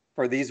 question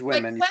for these My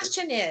women,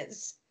 question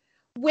is,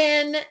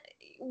 when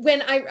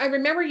I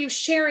remember you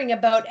sharing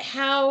about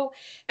how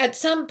at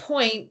some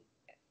point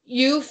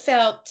you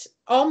felt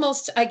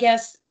almost, I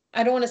guess,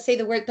 I don't want to say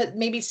the word, but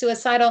maybe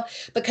suicidal,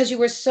 because you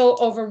were so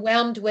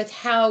overwhelmed with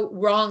how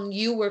wrong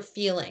you were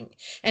feeling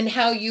and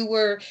how you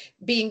were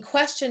being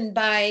questioned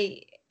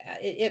by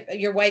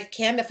your wife,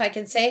 Kim, if I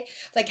can say,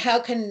 like, how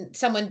can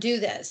someone do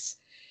this?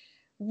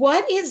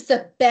 What is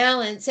the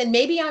balance? And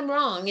maybe I'm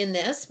wrong in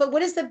this, but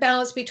what is the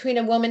balance between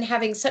a woman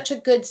having such a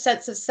good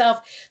sense of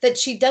self that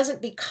she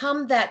doesn't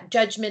become that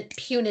judgment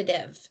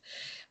punitive,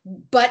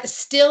 but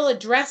still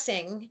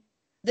addressing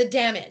the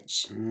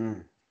damage?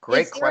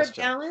 great Is there a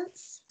question.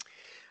 balance?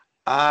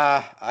 She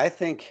I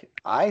think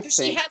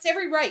has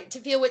every right to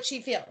feel what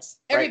she feels.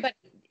 right. Everybody,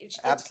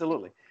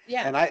 Absolutely.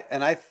 yeah.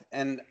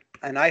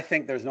 And I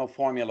think there's no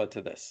formula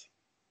to this,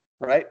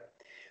 right?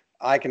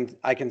 I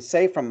can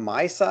say from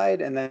my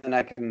side, and then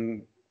I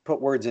can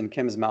put words in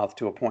Kim's mouth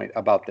to a point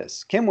about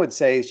this. Kim would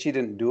say she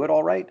didn't do it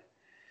all right,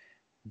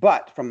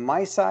 but from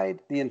my side,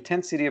 the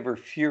intensity of her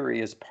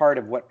fury is part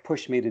of what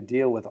pushed me to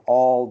deal with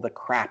all the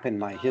crap in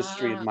my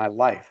history in Ah, my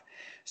life.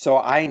 So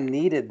I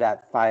needed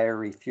that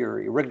fiery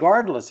fury,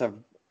 regardless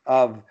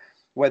of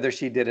whether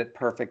she did it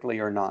perfectly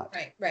or not,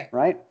 right, right.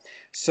 right?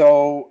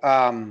 So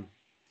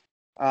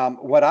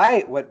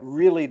what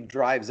really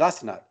drives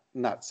us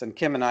nuts, and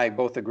Kim and I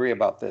both agree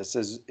about this,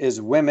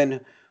 is women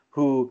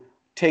who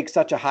take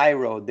such a high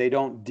road. They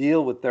don't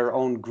deal with their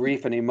own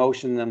grief and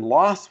emotion and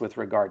loss with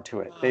regard to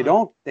it. They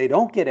Ah,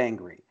 don't get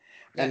angry,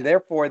 yeah, and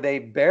therefore they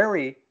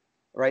bury.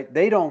 Right?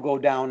 They don't go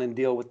down and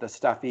deal with the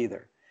stuff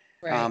either.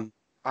 right. Um,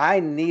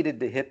 I needed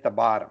to hit the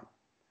bottom,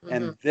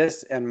 Hmm.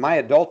 and my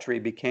adultery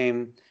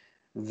became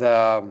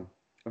the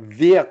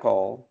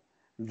vehicle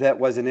that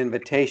was an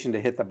invitation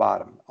to hit the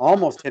bottom.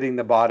 Almost hitting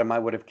the bottom, I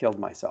would have killed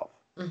myself,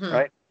 Hmm.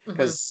 right? Hmm.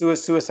 Because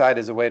suicide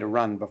is a way to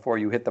run before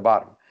you hit the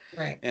bottom,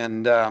 Right.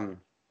 and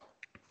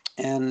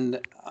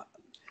and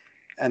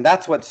and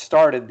that's what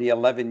started the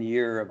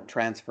 11-year of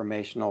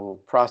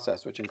transformational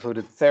process, which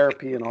included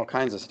therapy and all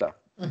kinds of stuff.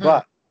 Hmm.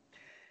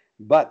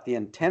 But the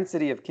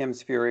intensity of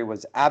Kim's fury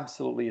was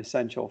absolutely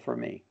essential for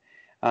me,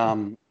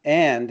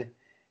 and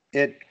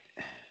it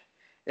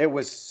it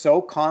was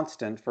so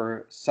constant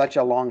for such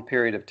a long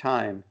period of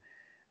time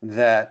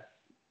that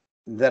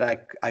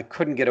I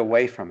couldn't get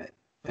away from it.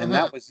 And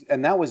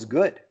Mm-hmm. that was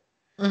good,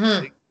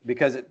 Mm-hmm.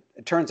 because it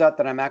turns out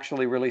that I'm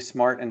actually really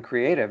smart and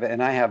creative,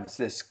 and I have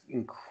this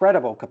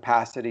incredible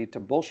capacity to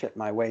bullshit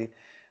my way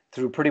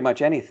through pretty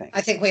much anything.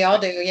 I think we all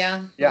do.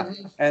 Yeah. Yeah.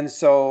 Mm-hmm. And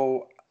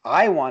so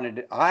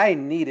I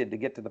needed to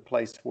get to the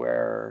place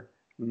where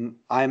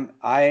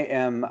I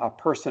am a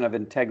person of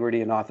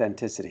integrity and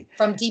authenticity,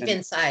 From deep and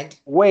inside.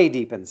 way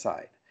deep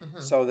inside, Mm-hmm.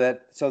 so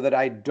that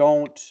I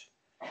don't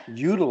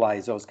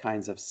utilize those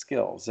kinds of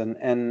skills.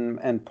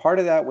 And part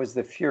of that was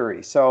the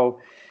fury. So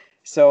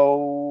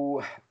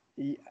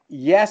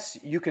yes,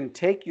 you can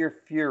take your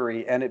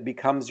fury and it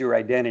becomes your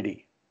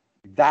identity.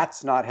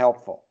 That's not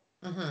helpful.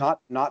 Mm-hmm.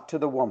 Not to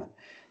the woman.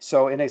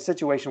 So in a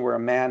situation where a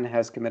man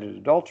has committed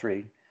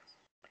adultery,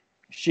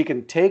 she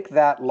can take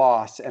that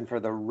loss and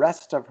for the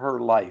rest of her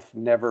life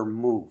never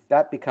move.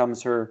 That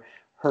becomes her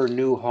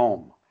new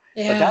home.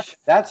 But Yeah.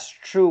 that's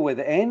true with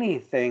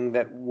anything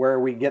that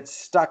where we get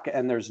stuck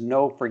and there's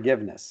no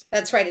forgiveness.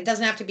 That's right. It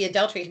doesn't have to be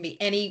adultery. It can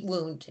be any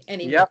wound,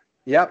 any wound. Yep,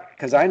 yep.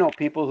 Because I know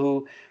people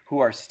who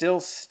are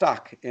still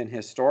stuck in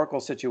historical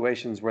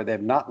situations where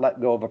they've not let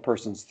go of a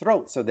person's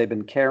throat, so they've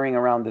been carrying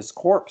around this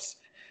corpse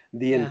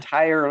Yeah.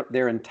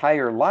 their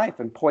entire life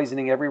and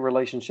poisoning every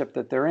relationship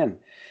that they're in.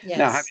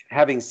 Now, Yes.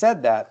 having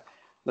said that,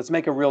 let's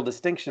make a real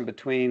distinction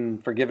between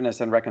forgiveness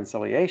and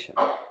reconciliation.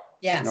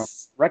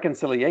 Yes.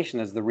 Reconciliation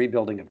is the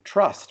rebuilding of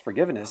trust.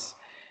 Forgiveness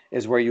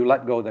is where you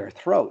let go their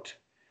throat.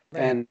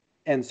 Right.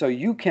 And so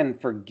you can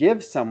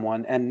forgive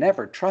someone and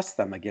never trust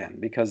them again,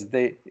 because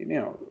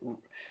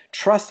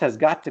trust has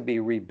got to be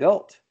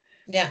rebuilt.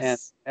 And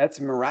Yes. that's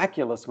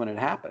miraculous when it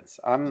happens.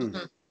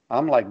 Mhm.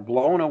 I'm like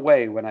blown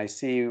away when I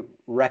see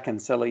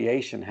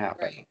reconciliation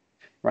happen, Right.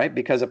 right?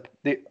 Because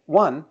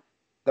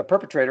the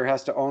perpetrator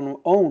has to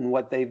own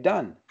what they've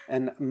done,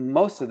 and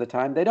most of the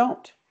time they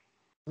don't.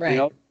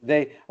 Right.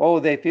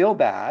 They feel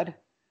bad,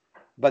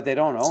 but they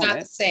don't It's own not the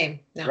it, same.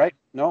 No. right?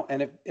 No,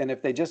 and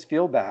if they just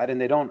feel bad and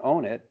they don't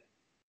own it,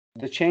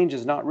 the change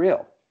is not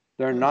real.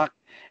 They're Mm. not,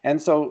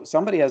 and so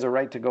somebody has a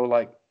right to go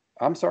like,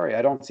 I'm sorry,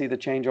 I don't see the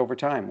change over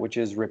time, which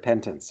is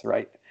repentance,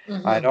 right? I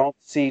Mm-hmm. don't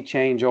see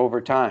change over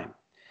time.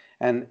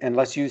 And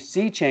unless you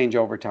see change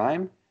over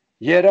time,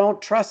 you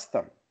don't trust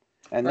them.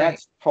 And Right.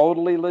 that's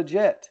totally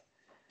legit,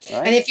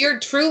 And right? if you're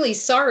truly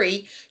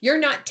sorry, you're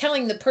not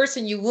telling the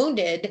person you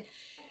wounded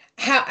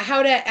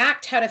how to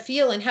act, how to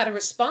feel, and how to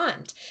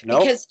respond,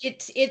 Nope. because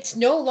it's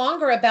no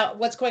longer about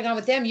what's going on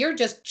with them. You're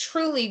just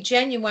truly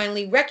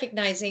genuinely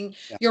recognizing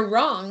Yeah. you're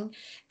wrong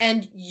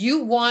and you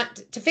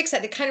want to fix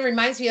that. It kind of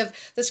reminds me of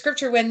the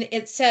scripture when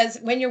it says,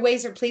 when your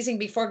ways are pleasing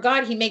before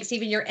God, he makes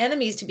even your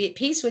enemies to be at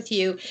peace with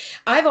you.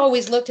 I've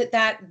always looked at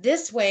that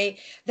this way,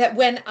 that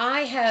when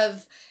I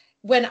have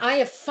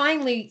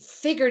finally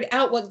figured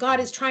out what God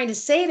is trying to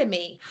say to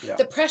me, Yeah.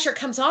 the pressure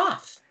comes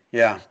off.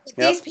 Yeah.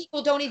 These Yep.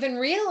 people don't even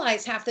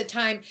realize half the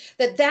time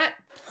that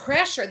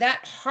pressure,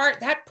 that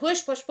heart, that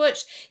push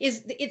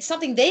it's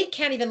something they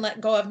can't even let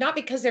go of, not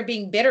because they're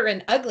being bitter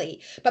and ugly,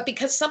 but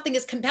because something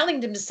is compelling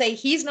them to say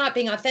he's not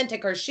being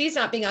authentic or she's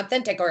not being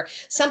authentic or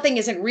something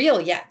isn't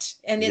real yet.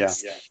 And Yeah.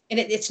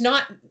 it's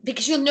not,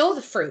 because you know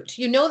the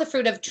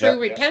fruit of true Yep.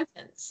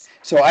 repentance.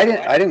 So I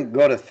didn't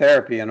go to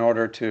therapy in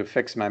order to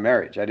fix my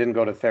marriage. I didn't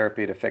go to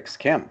therapy to fix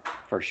Kim,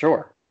 for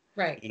sure.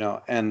 Right.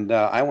 And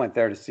I went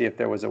there to see if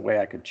there was a way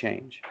I could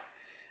change.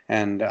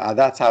 And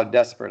that's how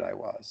desperate I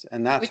was.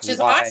 And that's Which is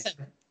why,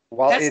 awesome.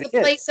 well, it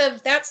is.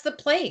 That's the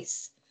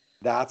place.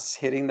 That's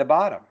hitting the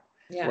bottom,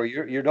 Yeah. where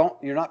you're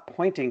not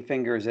pointing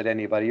fingers at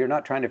anybody. You're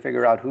not trying to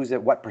figure out who's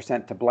at what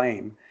percent to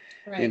blame.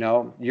 Right.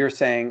 You're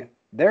saying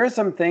there are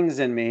some things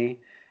in me.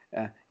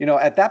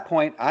 At that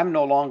point, I'm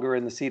no longer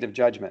in the seat of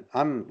judgment.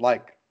 I'm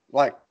like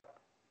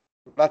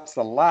that's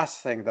the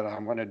last thing that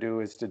I'm going to do,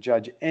 is to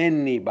judge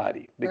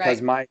anybody,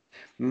 because Right.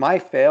 my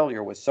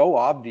failure was so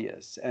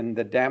obvious and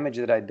the damage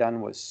that I'd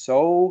done was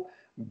so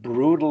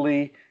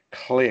brutally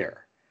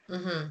clear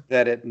Mm-hmm.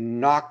 that it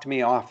knocked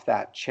me off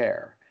that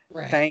chair.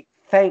 Right.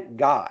 Thank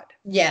God,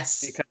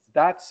 Yes. because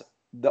that's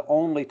the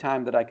only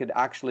time that I could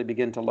actually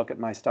begin to look at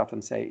my stuff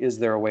and say, is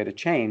there a way to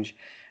change?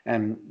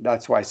 And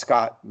that's why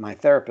Scott, my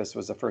therapist,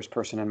 was the first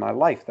person in my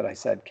life that I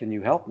said, can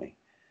you help me?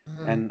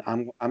 Mm-hmm. And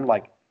I'm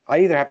like, I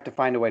either have to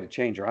find a way to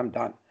change or I'm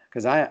done,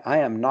 because I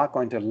am not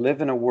going to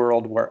live in a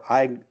world where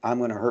I'm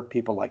going to hurt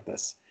people like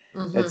this.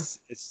 Mm-hmm.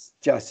 It's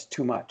just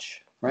too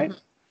much, right?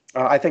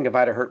 Mm-hmm. I think if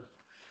I'd have hurt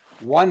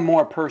one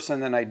more person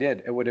than I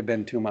did, it would have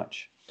been too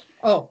much.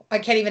 Oh, I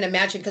can't even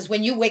imagine, because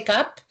when you wake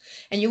up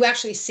and you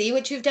actually see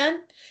what you've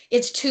done,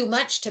 it's too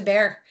much to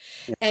bear.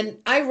 Yeah, And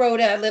I wrote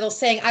a little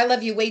saying, I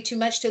love you way too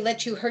much to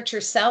let you hurt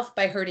yourself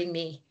by hurting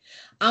me.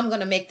 I'm going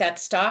to make that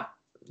stop,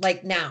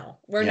 like now.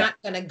 We're yeah.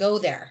 not going to go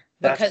there,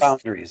 That's because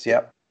boundaries.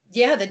 Yep.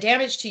 yeah, the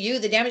damage to you,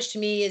 the damage to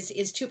me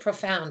is too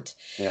profound.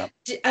 Yeah.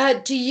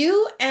 Do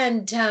you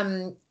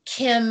and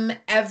Kim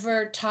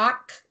ever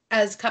talk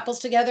as couples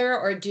together,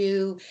 or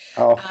do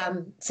Oh,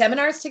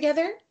 seminars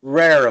together?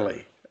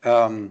 rarely.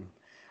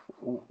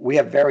 we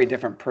have very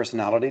different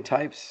personality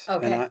types,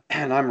 and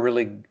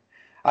Okay.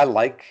 I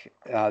like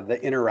the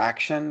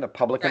interaction, the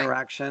public Right.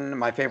 interaction.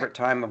 My Right. favorite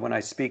time of when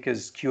I speak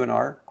is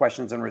Q&R,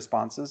 questions and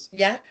responses,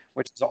 Yeah.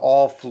 which is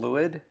all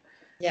fluid.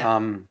 Yeah.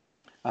 Um,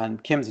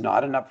 and Kim's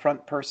not an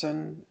upfront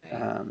person.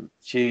 Right.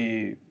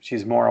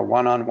 She's more a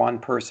one-on-one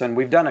person.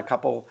 We've done a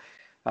couple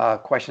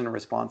question and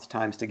response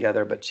times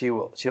together, but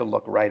she'll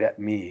look right at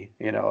me,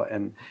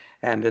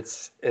 and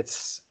it's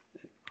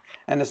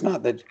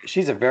not that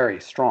she's a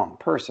very strong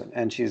person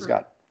and she's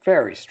got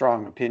very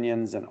strong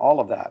opinions and all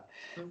of that,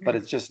 but Mm-hmm.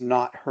 it's just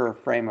not her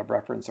frame of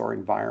reference or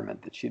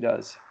environment that she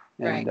does.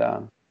 And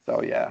Right.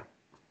 so, yeah.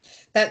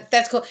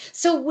 That's cool.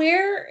 So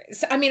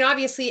I mean,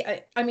 obviously,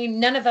 I mean,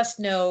 none of us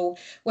know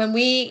when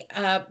we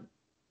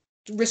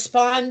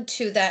respond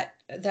to that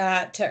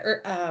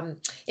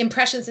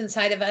impressions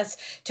inside of us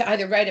to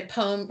either write a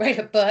poem, write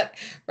a book,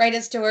 write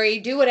a story,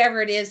 do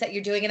whatever it is that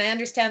you're doing. And I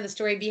understand the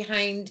story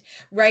behind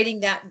writing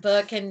that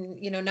book,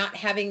 and not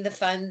having the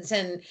funds,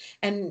 and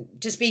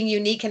just being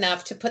unique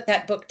enough to put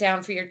that book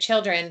down for your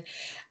children.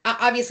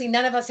 Obviously,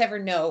 none of us ever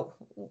know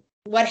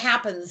what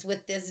happens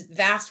with this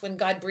vast when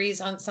God breathes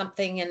on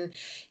something and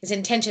his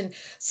intention.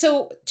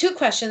 So, two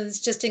questions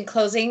just in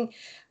closing.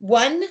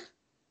 One,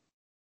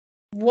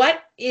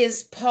 what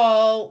is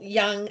Paul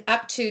Young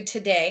up to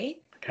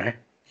today? Okay.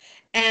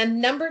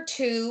 And number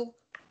two,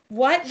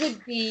 what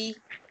would be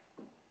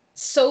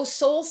so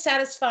soul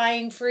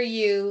satisfying for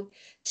you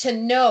to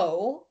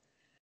know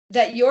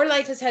that your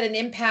life has had an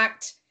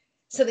impact,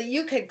 so that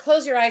you could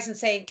close your eyes and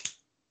say,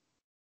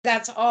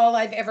 that's all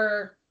I've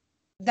ever,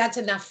 that's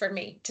enough for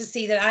me to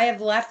see that I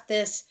have left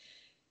this.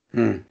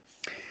 Hmm. What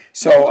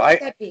So would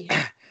that be?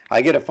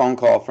 I get a phone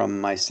call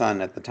from my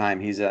son at the time.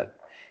 He's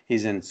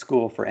in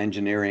school for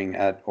engineering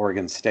at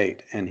Oregon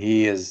State, and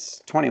he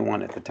is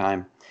 21 at the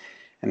time.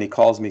 And he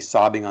calls me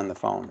sobbing on the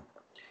phone,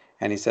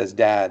 and he says,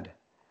 "Dad,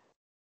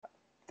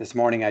 this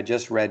morning I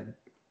just read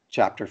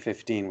chapter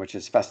 15, which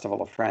is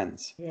Festival of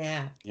Friends."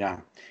 Yeah. Yeah,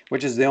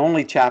 which is the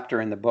only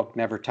chapter in the book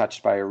never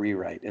touched by a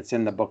rewrite. It's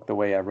in the book the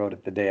way I wrote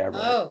it, the day I wrote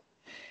it. Oh,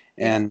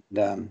 yeah.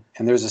 And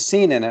there's a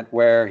scene in it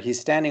where he's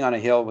standing on a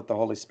hill with the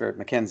Holy Spirit,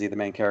 Mackenzie, the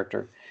main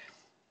character,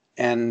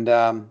 and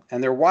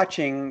they're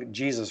watching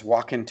Jesus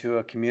walk into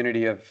a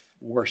community of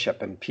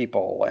worship and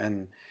people,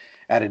 and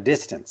at a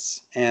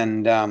distance,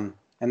 and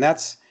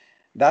that's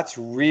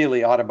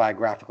really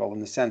autobiographical in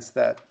the sense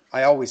that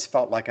I always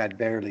felt like I'd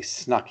barely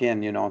snuck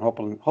in, and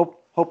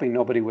hoping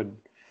nobody would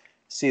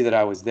see that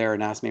I was there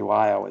and ask me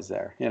why I was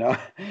there,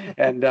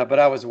 and but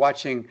I was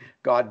watching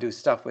God do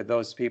stuff with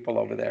those people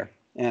over there,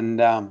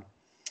 and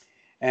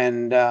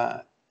and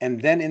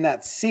then in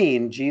that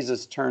scene,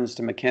 Jesus turns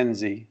to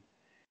Mackenzie,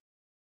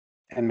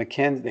 and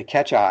Mackenzie, they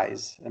catch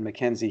eyes, and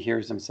Mackenzie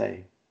hears him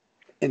say,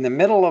 in the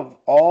middle of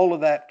all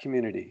of that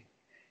community,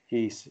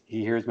 he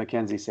hears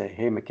Mackenzie say,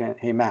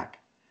 hey Mac,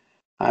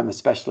 I'm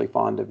especially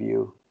fond of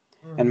you.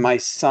 And Mm. my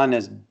son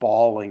is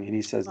bawling, and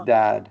he says, Oh,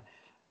 Dad,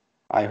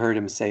 I heard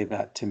him say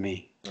that to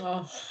me.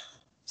 oh,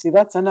 See,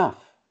 that's enough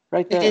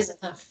right it there. is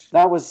enough.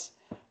 That was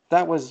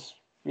that was,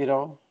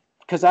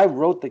 because I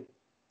wrote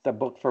the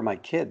book for my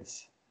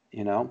kids,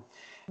 you know,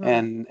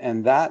 Mm.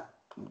 and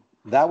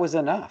that was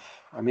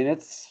enough. I mean,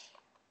 it's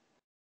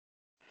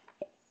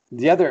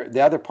the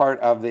other part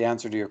of the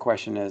answer to your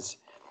question is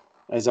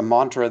a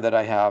mantra that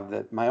I have,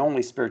 that my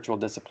only spiritual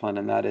discipline,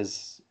 and that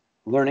is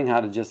learning how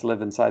to just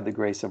live inside the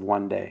grace of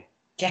one day,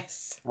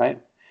 Yes. right?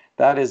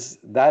 That is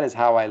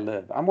how I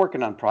live. I'm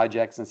working on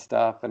projects and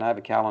stuff, and I have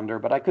a calendar,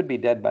 but I could be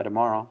dead by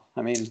tomorrow.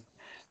 I mean,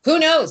 Who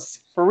knows?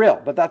 for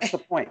real. But that's the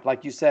point.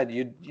 Like you said,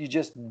 you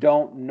just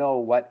don't know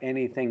what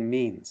anything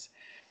means.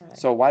 Right.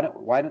 So why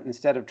don't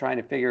instead of trying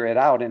to figure it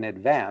out in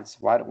advance,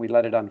 why don't we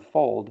let it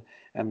unfold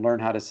and learn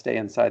how to stay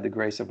inside the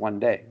grace of one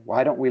day?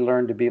 Why don't we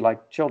learn to be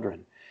like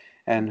children,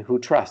 and who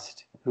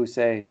trust, who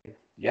say,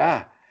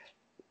 yeah,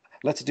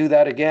 let's do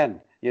that again,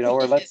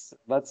 or let's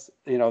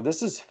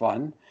this is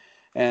fun,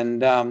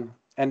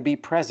 and be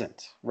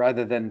present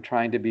rather than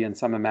trying to be in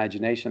some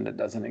imagination that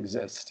doesn't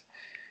exist.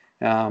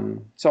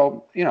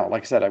 So,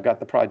 like I said, I've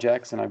got the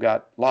projects and I've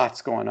got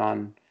lots going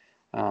on,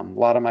 a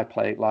lot on my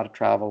plate, a lot of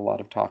travel, a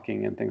lot of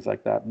talking and things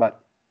like that.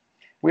 But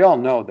we all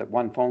know that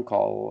one phone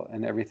call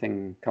and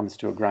everything comes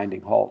to a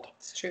grinding halt.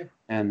 It's true.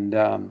 And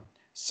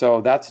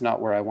so that's not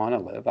where I want to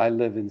live. I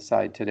live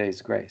inside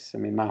today's grace. I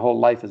mean, my whole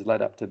life has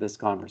led up to this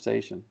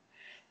conversation.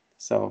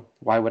 So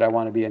why would I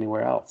want to be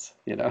anywhere else,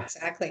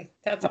 Exactly.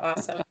 That's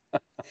awesome.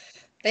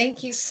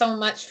 Thank you so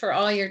much for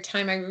all your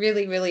time. I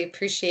really, really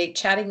appreciate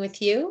chatting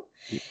with you.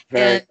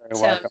 Very, And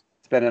very welcome.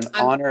 It's been an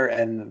I'm, honor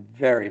and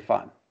very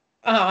fun.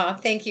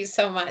 thank you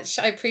so much.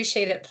 I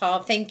appreciate it,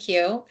 Paul. Thank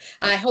you.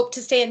 I hope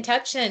to stay in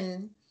touch,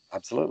 and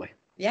Absolutely.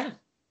 yeah, God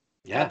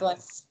Yeah.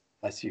 bless.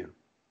 Bless you.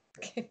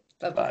 Bye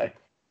bye. Bye.